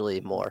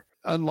 usually more.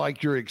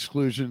 Unlike your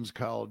exclusions,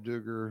 Kyle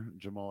Duggar,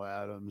 Jamal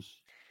Adams.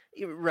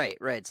 Right.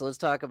 So let's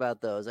talk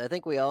about those. I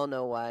think we all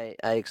know why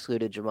I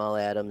excluded Jamal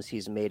Adams.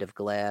 He's made of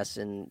glass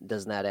and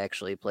does not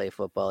actually play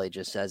football. He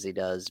just says he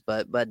does.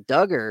 But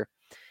Duggar,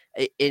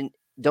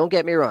 don't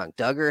get me wrong,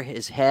 Duggar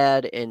has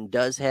had and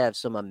does have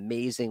some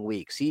amazing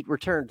weeks. He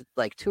returned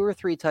 2 or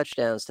 3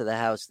 touchdowns to the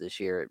house this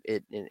year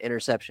in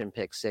interception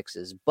pick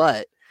sixes,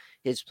 but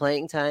his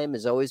playing time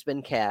has always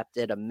been capped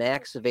at a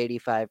max of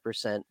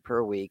 85%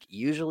 per week,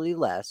 usually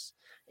less.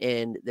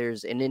 And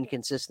there's an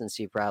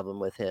inconsistency problem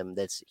with him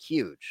that's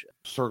huge.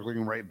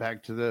 Circling right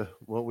back to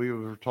what we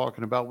were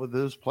talking about with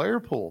this player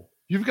pool.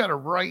 You've got a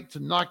right to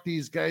knock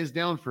these guys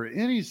down for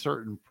any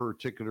certain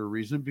particular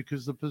reason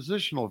because the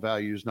positional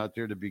value is not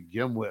there to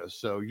begin with.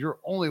 So you're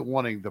only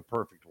wanting the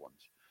perfect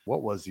ones.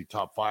 What was he,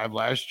 top 5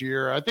 last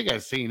year? I think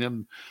I've seen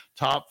him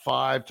top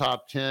 5,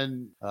 top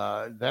 10.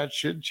 That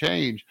should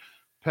change.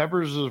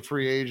 Peppers is a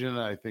free agent.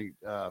 I think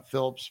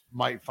Phillips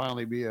might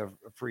finally be a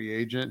free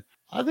agent.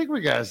 I think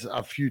we got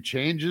a few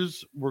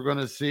changes we're going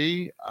to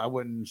see. I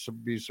wouldn't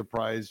be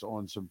surprised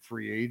on some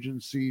free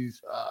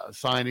agencies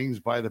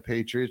signings by the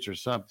Patriots or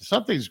something.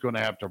 Something's going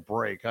to have to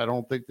break. I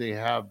don't think they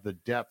have the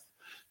depth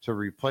to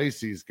replace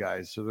these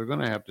guys, so they're going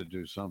to have to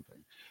do something.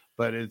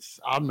 But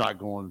I'm not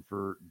going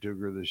for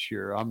Duggar this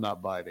year. I'm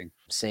not biting.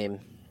 Same.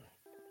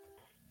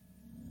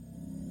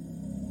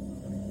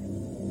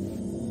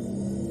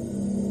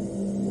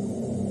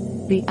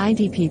 The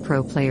IDP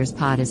Pro Players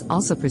Pod is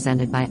also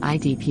presented by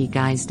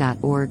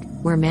IDPGuys.org,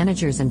 where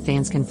managers and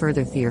fans can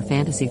further their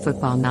fantasy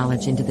football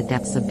knowledge into the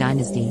depths of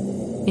Dynasty,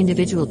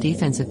 individual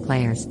defensive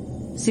players,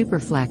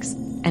 Superflex,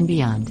 and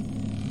beyond.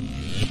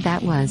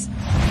 That was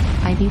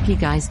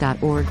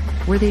IDPGuys.org,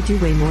 where they do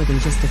way more than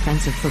just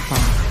defensive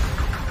football.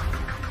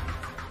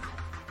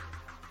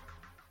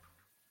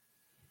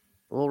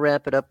 We'll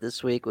wrap it up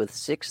this week with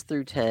 6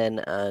 through 10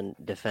 on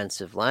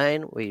defensive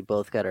line. We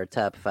both got our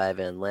top 5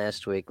 in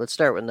last week. Let's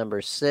start with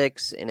number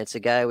 6, and it's a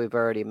guy we've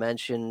already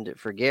mentioned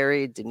for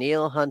Gary,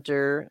 Danielle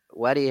Hunter.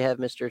 Why do you have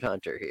Mr.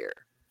 Hunter here?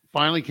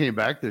 Finally came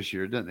back this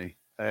year, didn't he?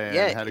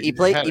 And he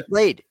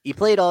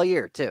played all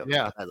year too.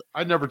 Yeah,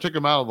 I never took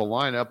him out of the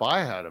lineup.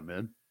 I had him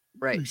in,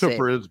 right, except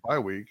for his bye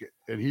week,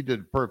 and he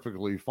did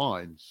perfectly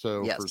fine.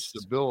 So yes. For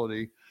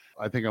stability,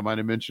 I think I might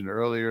have mentioned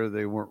earlier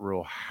they weren't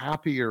real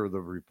happy, or the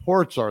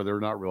reports are they're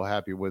not real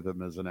happy with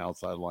him as an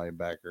outside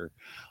linebacker.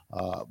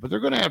 But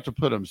they're going to have to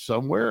put him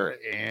somewhere,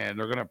 and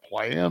they're going to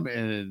play him,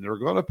 and they're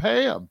going to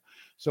pay him.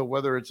 So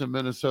whether it's in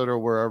Minnesota or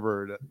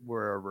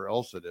wherever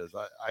else it is,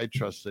 I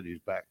trust that he's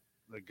back.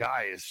 The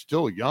guy is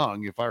still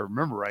young. If I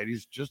remember right,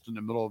 he's just in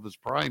the middle of his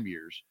prime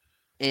years.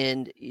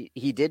 And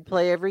he did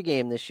play every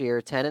game this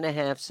year,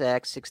 10.5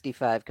 sacks,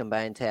 65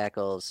 combined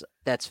tackles.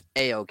 That's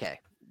A-okay.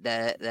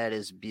 That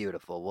is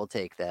beautiful. We'll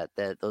take that.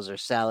 Those are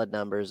solid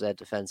numbers at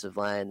defensive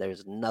line.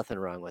 There's nothing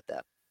wrong with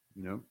that.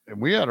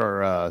 And we had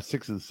our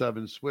 6 and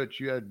 7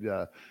 switch. You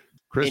had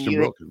Christian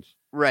Wilkins.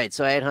 Right.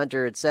 So I had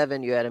Hunter at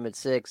 7. You had him at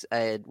 6. I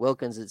had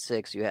Wilkins at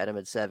 6. You had him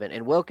at 7.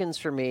 And Wilkins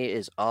for me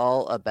is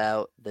all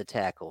about the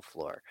tackle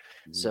floor.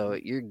 Mm-hmm. So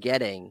you're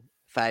getting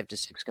 5 to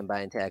 6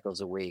 combined tackles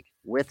a week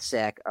with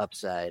sack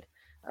upside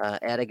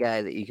at a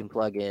guy that you can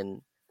plug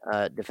in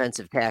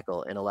defensive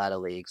tackle in a lot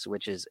of leagues,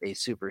 which is a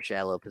super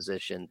shallow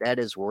position. That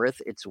is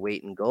worth its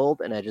weight in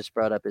gold. And I just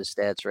brought up his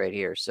stats right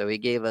here. So he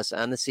gave us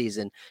on the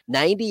season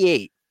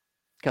 98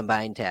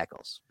 combined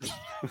tackles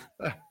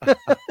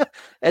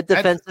at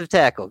defensive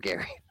tackle,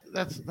 Gary.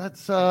 That's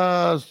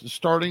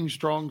starting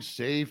strong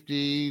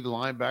safety,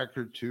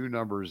 linebacker 2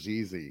 numbers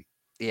easy.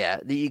 Yeah,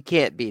 you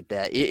can't beat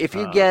that. If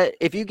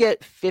you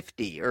get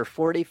 50 or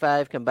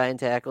 45 combined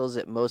tackles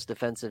at most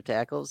defensive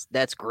tackles,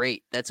 that's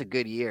great. That's a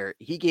good year.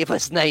 He gave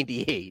us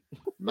 98.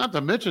 Not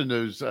to mention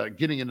those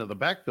getting into the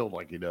backfield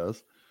like he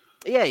does.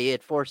 Yeah, he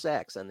had 4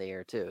 sacks on the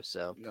year too.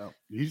 So yeah,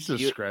 he's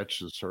just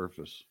scratched the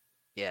surface.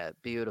 Yeah,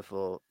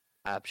 beautiful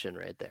option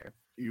right there.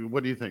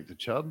 What do you think? The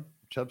Chubb?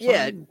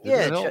 Yeah.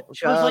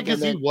 Chubb, like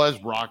he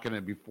was rocking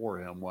it before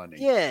him, wasn't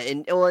he? Yeah,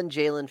 and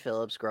Jalen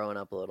Phillips growing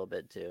up a little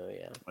bit too.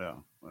 Yeah.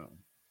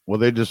 Well,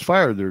 they just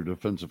fired their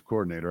defensive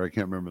coordinator. I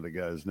can't remember the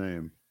guy's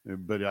name,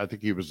 but I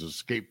think he was a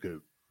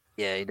scapegoat.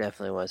 Yeah, he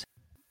definitely was.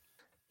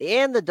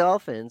 And the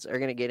Dolphins are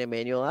going to get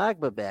Emmanuel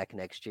Ogbah back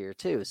next year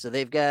too. So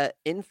they've got,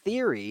 in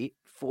theory,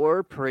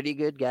 4 pretty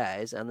good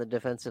guys on the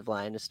defensive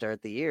line to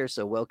start the year.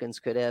 So Wilkins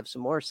could have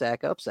some more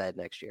sack upside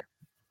next year.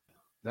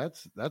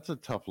 That's a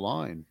tough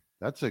line.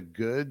 That's a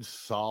good,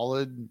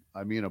 solid,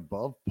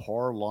 above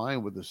par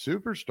line with a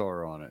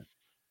superstar on it.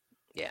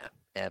 Yeah,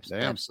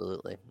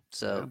 absolutely.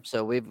 So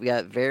we've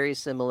got very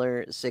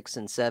similar 6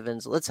 and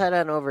 7s. Let's head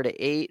on over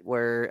to 8,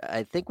 where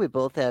I think we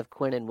both have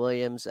Quinnen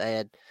Williams. I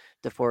had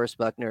DeForest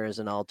Buckner as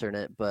an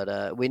alternate,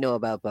 but we know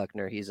about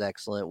Buckner. He's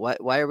excellent.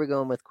 Why are we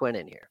going with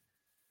Quinnen here?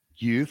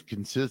 Youth,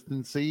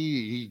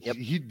 consistency.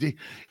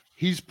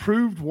 He's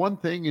proved one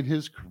thing in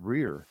his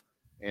career,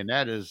 and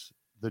that is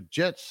the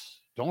Jets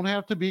don't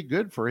have to be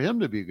good for him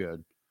to be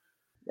good.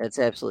 That's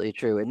absolutely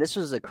true. And this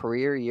was a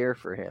career year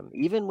for him.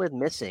 Even with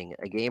missing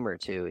a game or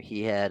two,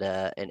 he had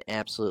an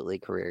absolutely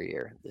career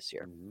year this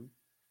year. Mm-hmm.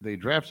 They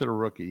drafted a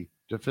rookie,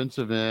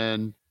 defensive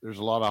end. There's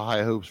a lot of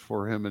high hopes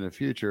for him in the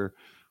future.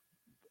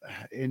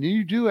 And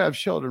you do have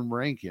Sheldon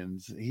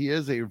Rankins. He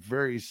is a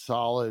very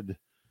solid,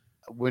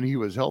 when he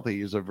was healthy,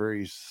 he's a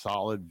very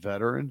solid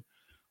veteran.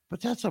 But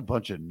that's a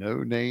bunch of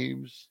no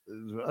names,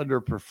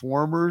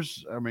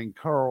 underperformers.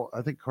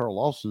 I think Carl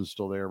Lawson's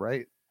still there,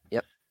 right?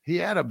 Yep. He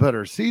had a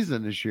better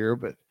season this year,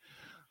 but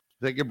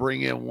they could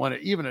bring in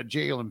even a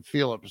Jalen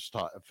Phillips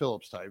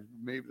type.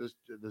 Maybe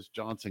this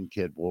Johnson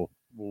kid will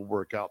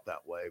work out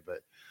that way.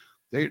 But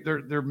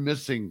they're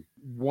missing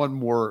one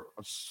more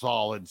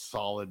solid,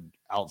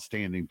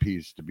 outstanding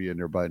piece to be in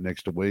there by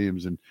next to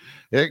Williams, and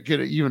it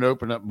could even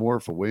open up more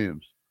for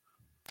Williams.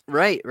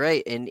 Right.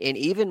 And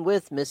even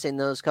with missing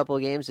those couple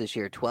of games this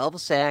year, 12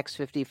 sacks,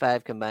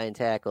 55 combined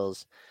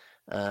tackles,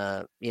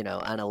 on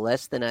a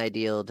less than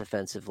ideal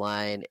defensive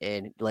line.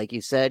 And like you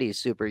said, he's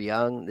super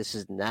young. This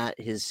is not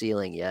his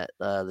ceiling yet.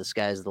 The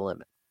sky's the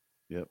limit.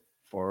 Yep.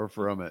 Far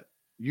from it.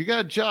 You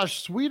got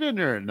Josh Sweet in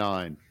there at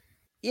 9.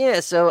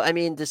 Yeah, so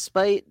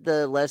despite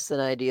the less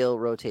than ideal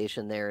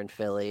rotation there in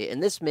Philly,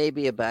 and this may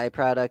be a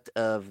byproduct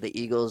of the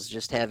Eagles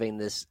just having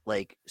this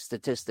like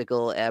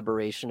statistical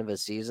aberration of a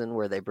season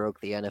where they broke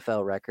the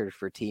NFL record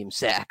for team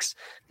sacks.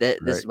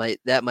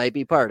 That might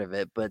be part of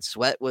it, but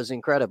Sweat was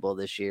incredible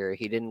this year.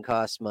 He didn't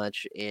cost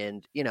much,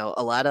 and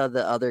a lot of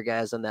the other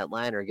guys on that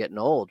line are getting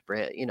old.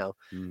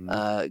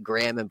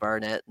 Graham and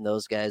Barnett and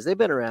those guys, they've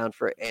been around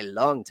for a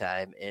long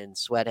time, and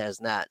Sweat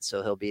has not,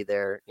 so he'll be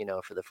there,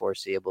 for the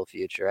foreseeable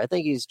future. I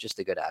think he's just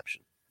a good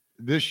option.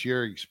 This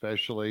year,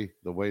 especially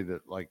the way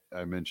that, like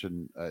I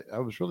mentioned, I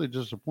was really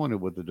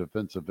disappointed with the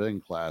defensive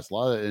end class. A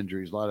lot of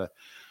injuries, a lot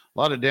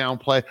of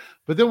downplay.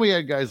 But then we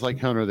had guys like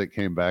Hunter that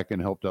came back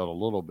and helped out a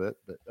little bit.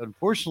 But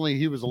unfortunately,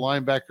 he was a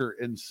linebacker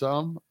in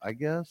some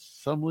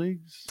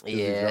leagues.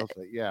 Yeah.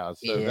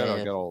 So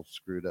that got all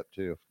screwed up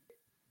too.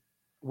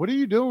 What are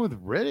you doing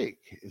with Riddick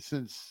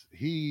since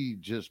he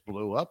just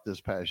blew up this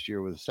past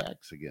year with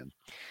sacks again?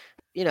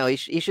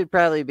 He should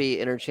probably be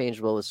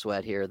interchangeable with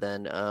Sweat here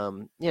then,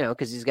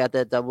 because he's got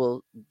that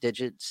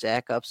double-digit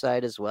sack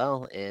upside as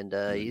well, and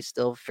he's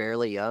still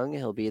fairly young.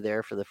 He'll be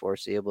there for the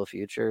foreseeable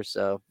future,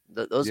 so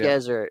those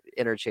guys are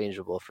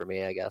interchangeable for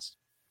me, I guess.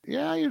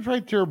 Yeah, he's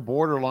right there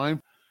borderline.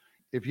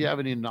 If you have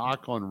any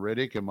knock on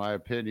Riddick, in my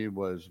opinion,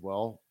 was,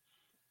 well,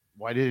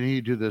 why didn't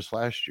he do this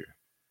last year?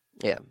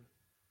 Yeah.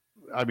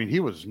 He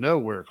was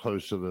nowhere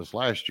close to this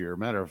last year.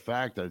 Matter of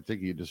fact, I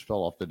think he just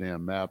fell off the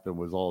damn map and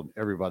was on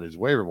everybody's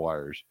waiver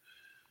wires.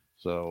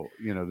 So,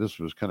 this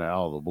was kind of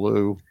out of the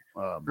blue.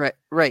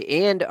 Right.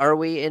 And are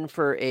we in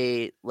for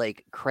a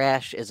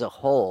crash as a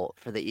whole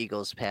for the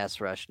Eagles pass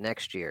rush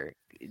next year?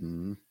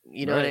 Mm-hmm.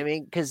 You know what I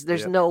mean? Because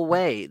there's no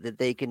way that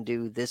they can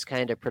do this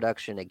kind of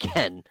production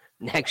again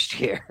next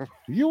year.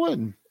 You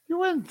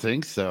wouldn't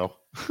think so.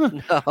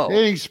 No.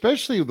 And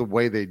especially the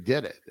way they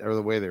did it or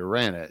the way they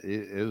ran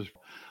it.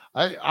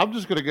 I'm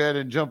just going to go ahead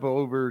and jump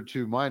over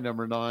to my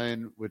number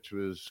 9, which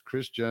was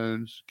Chris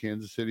Jones,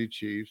 Kansas City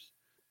Chiefs.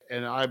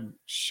 And I'm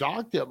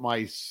shocked at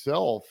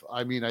myself.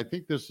 I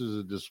think this is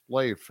a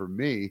display for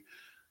me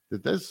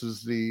that this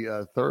is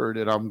the third,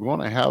 and I'm going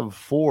to have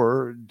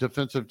 4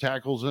 defensive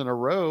tackles in a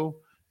row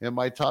in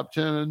my top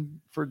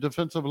 10 for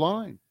defensive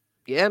line.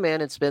 Yeah, man,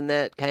 it's been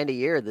that kind of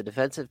year. The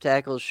defensive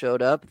tackles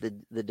showed up,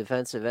 the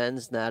defensive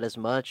ends not as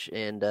much.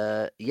 And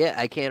yeah,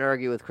 I can't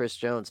argue with Chris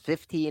Jones.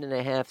 15 and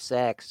a half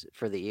sacks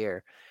for the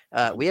year.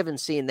 We haven't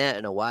seen that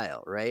in a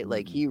while, right?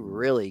 Like he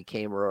really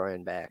came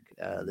roaring back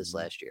this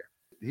last year.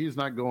 He's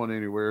not going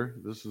anywhere.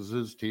 This is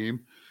his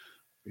team.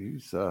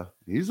 He's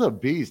a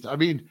beast. I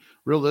mean,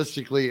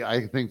 realistically,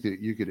 I think that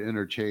you could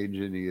interchange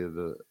any of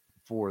the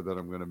four that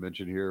I'm going to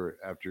mention here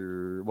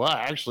after. Well,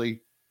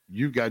 actually,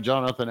 you've got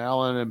Jonathan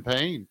Allen and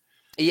Payne.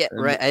 Yeah,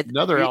 and right.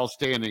 Another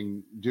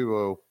outstanding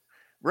duo.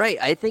 Right.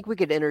 I think we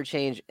could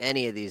interchange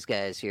any of these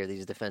guys here,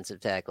 these defensive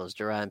tackles.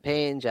 Daron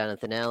Payne,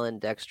 Jonathan Allen,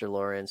 Dexter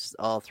Lawrence,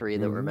 all three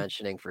that we're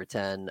mentioning for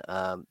 10.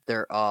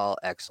 They're all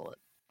excellent.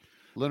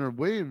 Leonard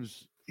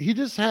Williams, he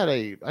just had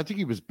I think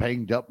he was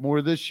banged up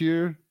more this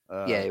year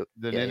than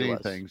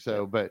anything.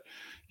 So, but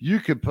you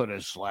could put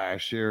a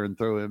slash here and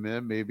throw him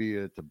in maybe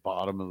at the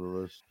bottom of the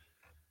list.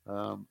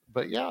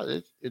 But yeah,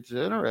 it's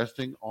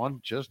interesting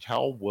on just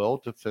how well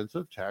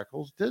defensive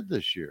tackles did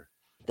this year.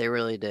 They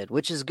really did,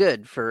 which is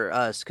good for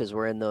us because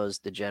we're in those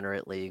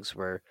degenerate leagues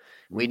where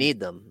we need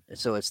them.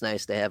 So it's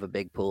nice to have a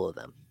big pool of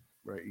them.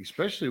 Right,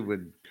 especially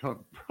when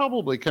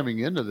probably coming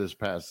into this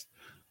past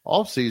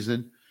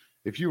offseason,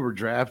 if you were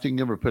drafting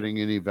him or putting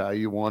any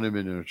value on him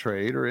in a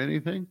trade or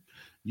anything,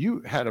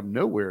 you had him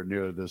nowhere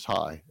near this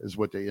high as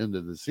what they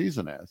ended the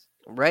season as.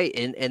 Right.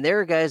 And there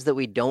are guys that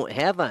we don't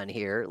have on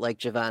here, like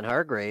Javon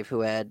Hargrave,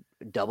 who had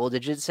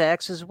double-digit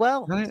sacks as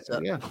well. Right.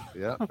 So.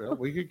 Yeah. Well,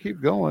 we could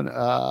keep going.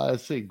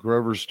 Let's see.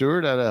 Grover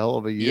Stewart had a hell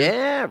of a year.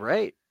 Yeah,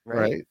 right.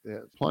 Yeah,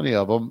 plenty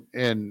of them.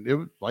 And it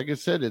was, like I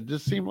said, it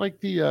just seemed like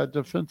the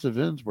defensive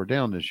ends were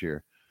down this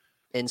year.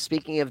 And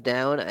speaking of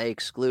down, I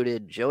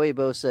excluded Joey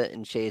Bosa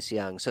and Chase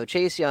Young. So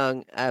Chase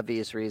Young,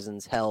 obvious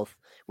reasons, health.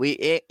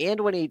 And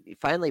when he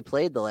finally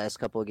played the last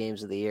couple of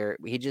games of the year,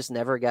 he just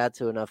never got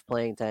to enough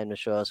playing time to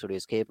show us what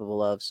he's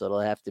capable of. So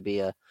it'll have to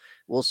be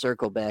we'll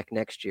circle back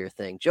next year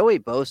thing. Joey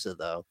Bosa,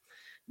 though,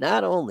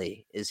 not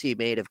only is he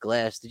made of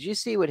glass, did you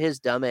see what his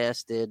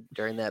dumbass did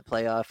during that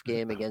playoff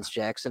game against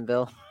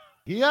Jacksonville?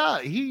 Yeah,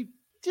 he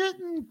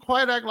didn't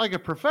quite act like a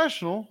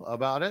professional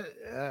about it.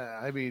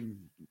 I mean,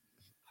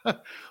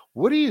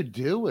 what do you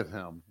do with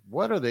him?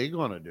 What are they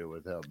going to do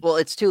with him? Well,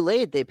 it's too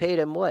late. They paid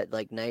him what,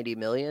 like $90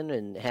 million,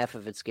 and half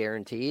of it's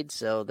guaranteed,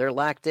 so they're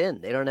locked in.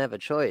 They don't have a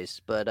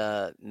choice. But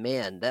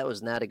man, that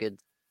was not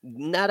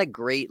a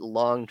great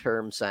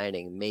long-term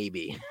signing.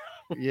 Maybe.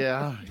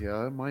 yeah,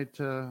 it might.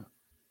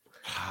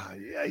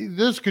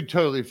 This could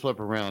totally flip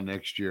around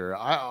next year.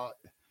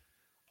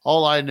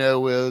 All I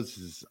know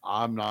is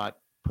I'm not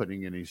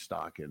putting any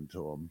stock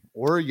into him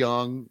or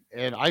Young,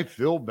 and I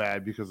feel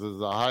bad because as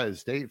a Ohio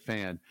State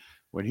fan,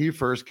 when he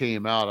first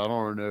came out, I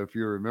don't know if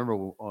you remember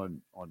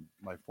on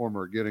my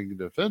former Getting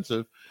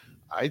Defensive,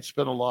 I'd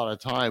spent a lot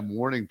of time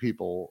warning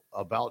people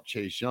about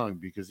Chase Young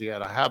because he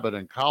had a habit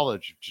in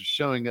college of just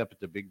showing up at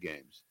the big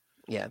games.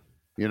 Yeah.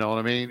 You know what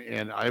I mean?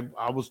 And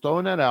I was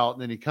throwing that out,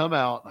 and then he come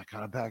out, and I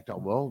kind of backed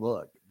out. Well,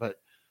 look, but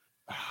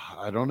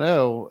I don't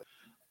know.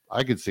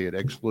 I could see it.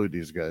 Exclude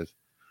these guys.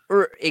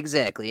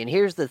 Exactly. And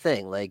here's the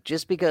thing, like,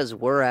 just because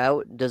we're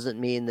out doesn't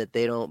mean that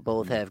they don't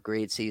both have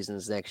great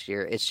seasons next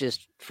year. It's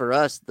just for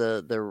us,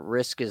 the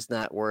risk is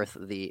not worth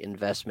the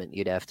investment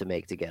you'd have to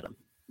make to get them.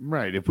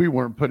 Right. If we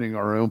weren't putting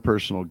our own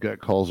personal gut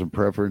calls and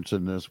preference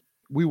in this,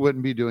 we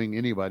wouldn't be doing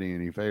anybody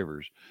any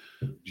favors.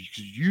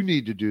 You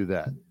need to do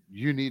that.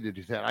 You need to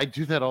do that. I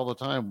do that all the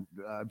time.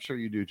 I'm sure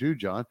you do too,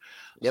 John.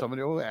 Yep.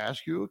 Somebody will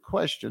ask you a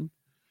question.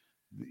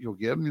 You'll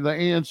give them the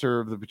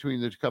answer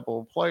between the couple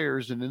of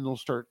players, and then they'll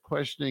start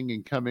questioning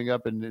and coming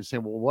up and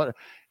saying, well, what?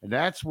 And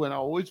that's when I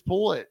always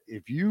pull it.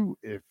 If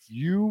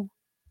you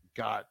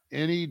got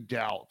any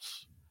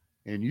doubts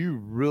and you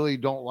really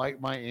don't like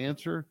my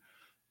answer,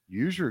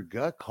 use your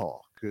gut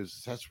call,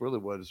 because that's really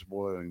what it's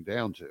boiling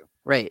down to.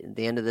 Right. At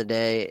the end of the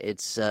day,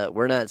 it's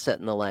we're not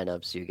setting the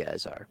lineups. You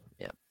guys are.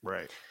 Yeah.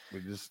 Right.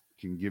 We just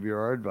can give you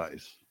our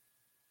advice.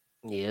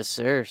 Yes,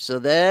 sir. So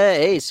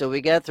so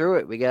we got through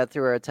it. We got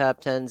through our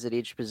top 10s at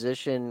each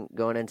position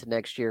going into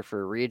next year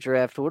for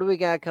redraft. What do we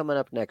got coming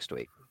up next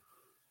week?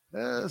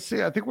 I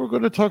think we're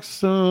going to talk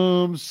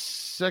some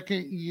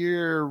second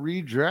year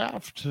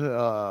redraft.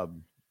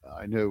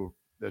 I know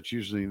that's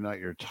usually not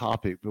your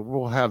topic, but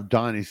we'll have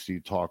Dynasty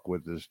talk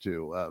with this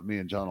too. Me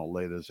and John will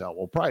lay this out.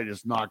 We'll probably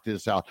just knock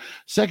this out.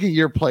 Second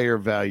year player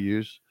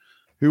values.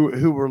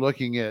 Who we're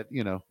looking at,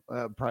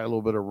 probably a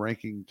little bit of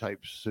ranking type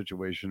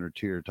situation or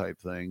tier type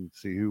thing.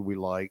 See who we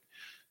like,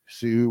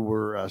 see who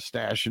we're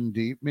stashing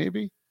deep,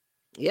 maybe.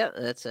 Yeah,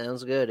 that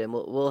sounds good. And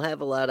we'll have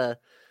a lot of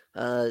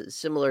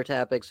similar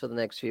topics for the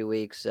next few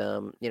weeks.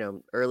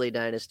 Early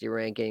dynasty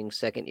rankings,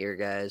 second year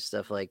guys,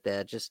 stuff like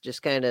that.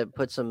 Just kind of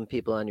put some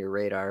people on your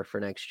radar for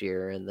next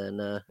year, and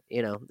then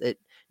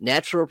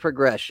natural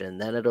progression.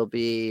 Then it'll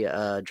be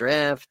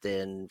draft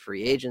and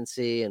free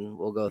agency, and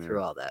we'll go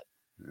through all that.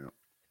 Yeah.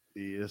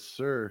 Yes,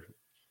 sir.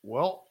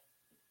 Well,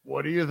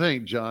 what do you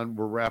think, John?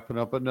 We're wrapping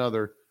up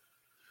another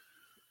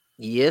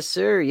Yes,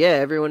 sir. Yeah,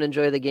 everyone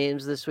enjoy the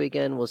games this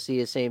weekend. We'll see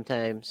you same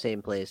time,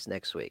 same place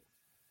next week.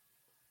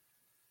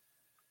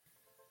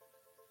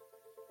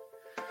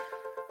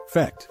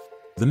 Fact.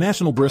 The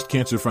National Breast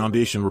Cancer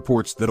Foundation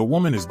reports that a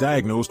woman is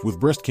diagnosed with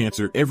breast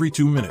cancer every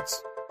 2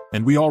 minutes.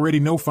 And we already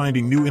know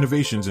finding new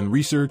innovations in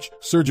research,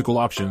 surgical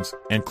options,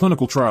 and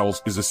clinical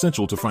trials is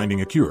essential to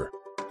finding a cure.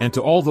 And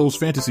to all those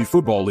fantasy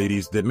football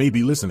ladies that may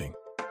be listening,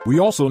 we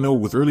also know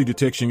with early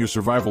detection your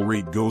survival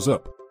rate goes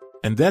up.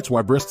 And that's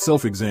why breast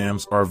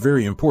self-exams are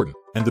very important,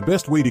 and the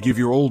best way to give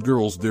your old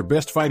girls their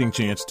best fighting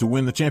chance to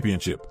win the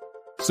championship.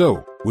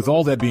 So, with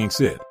all that being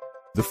said,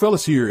 the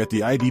fellas here at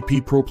the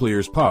IDP Pro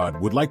Players Pod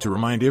would like to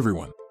remind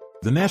everyone,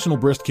 the National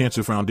Breast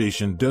Cancer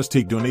Foundation does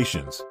take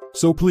donations,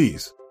 so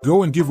please,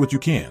 go and give what you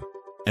can.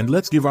 And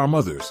let's give our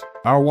mothers,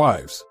 our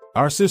wives,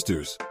 our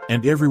sisters,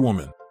 and every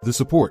woman, the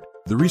support,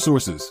 the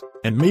resources,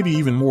 and maybe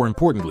even more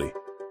importantly,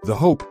 the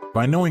hope,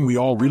 by knowing we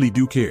all really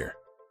do care.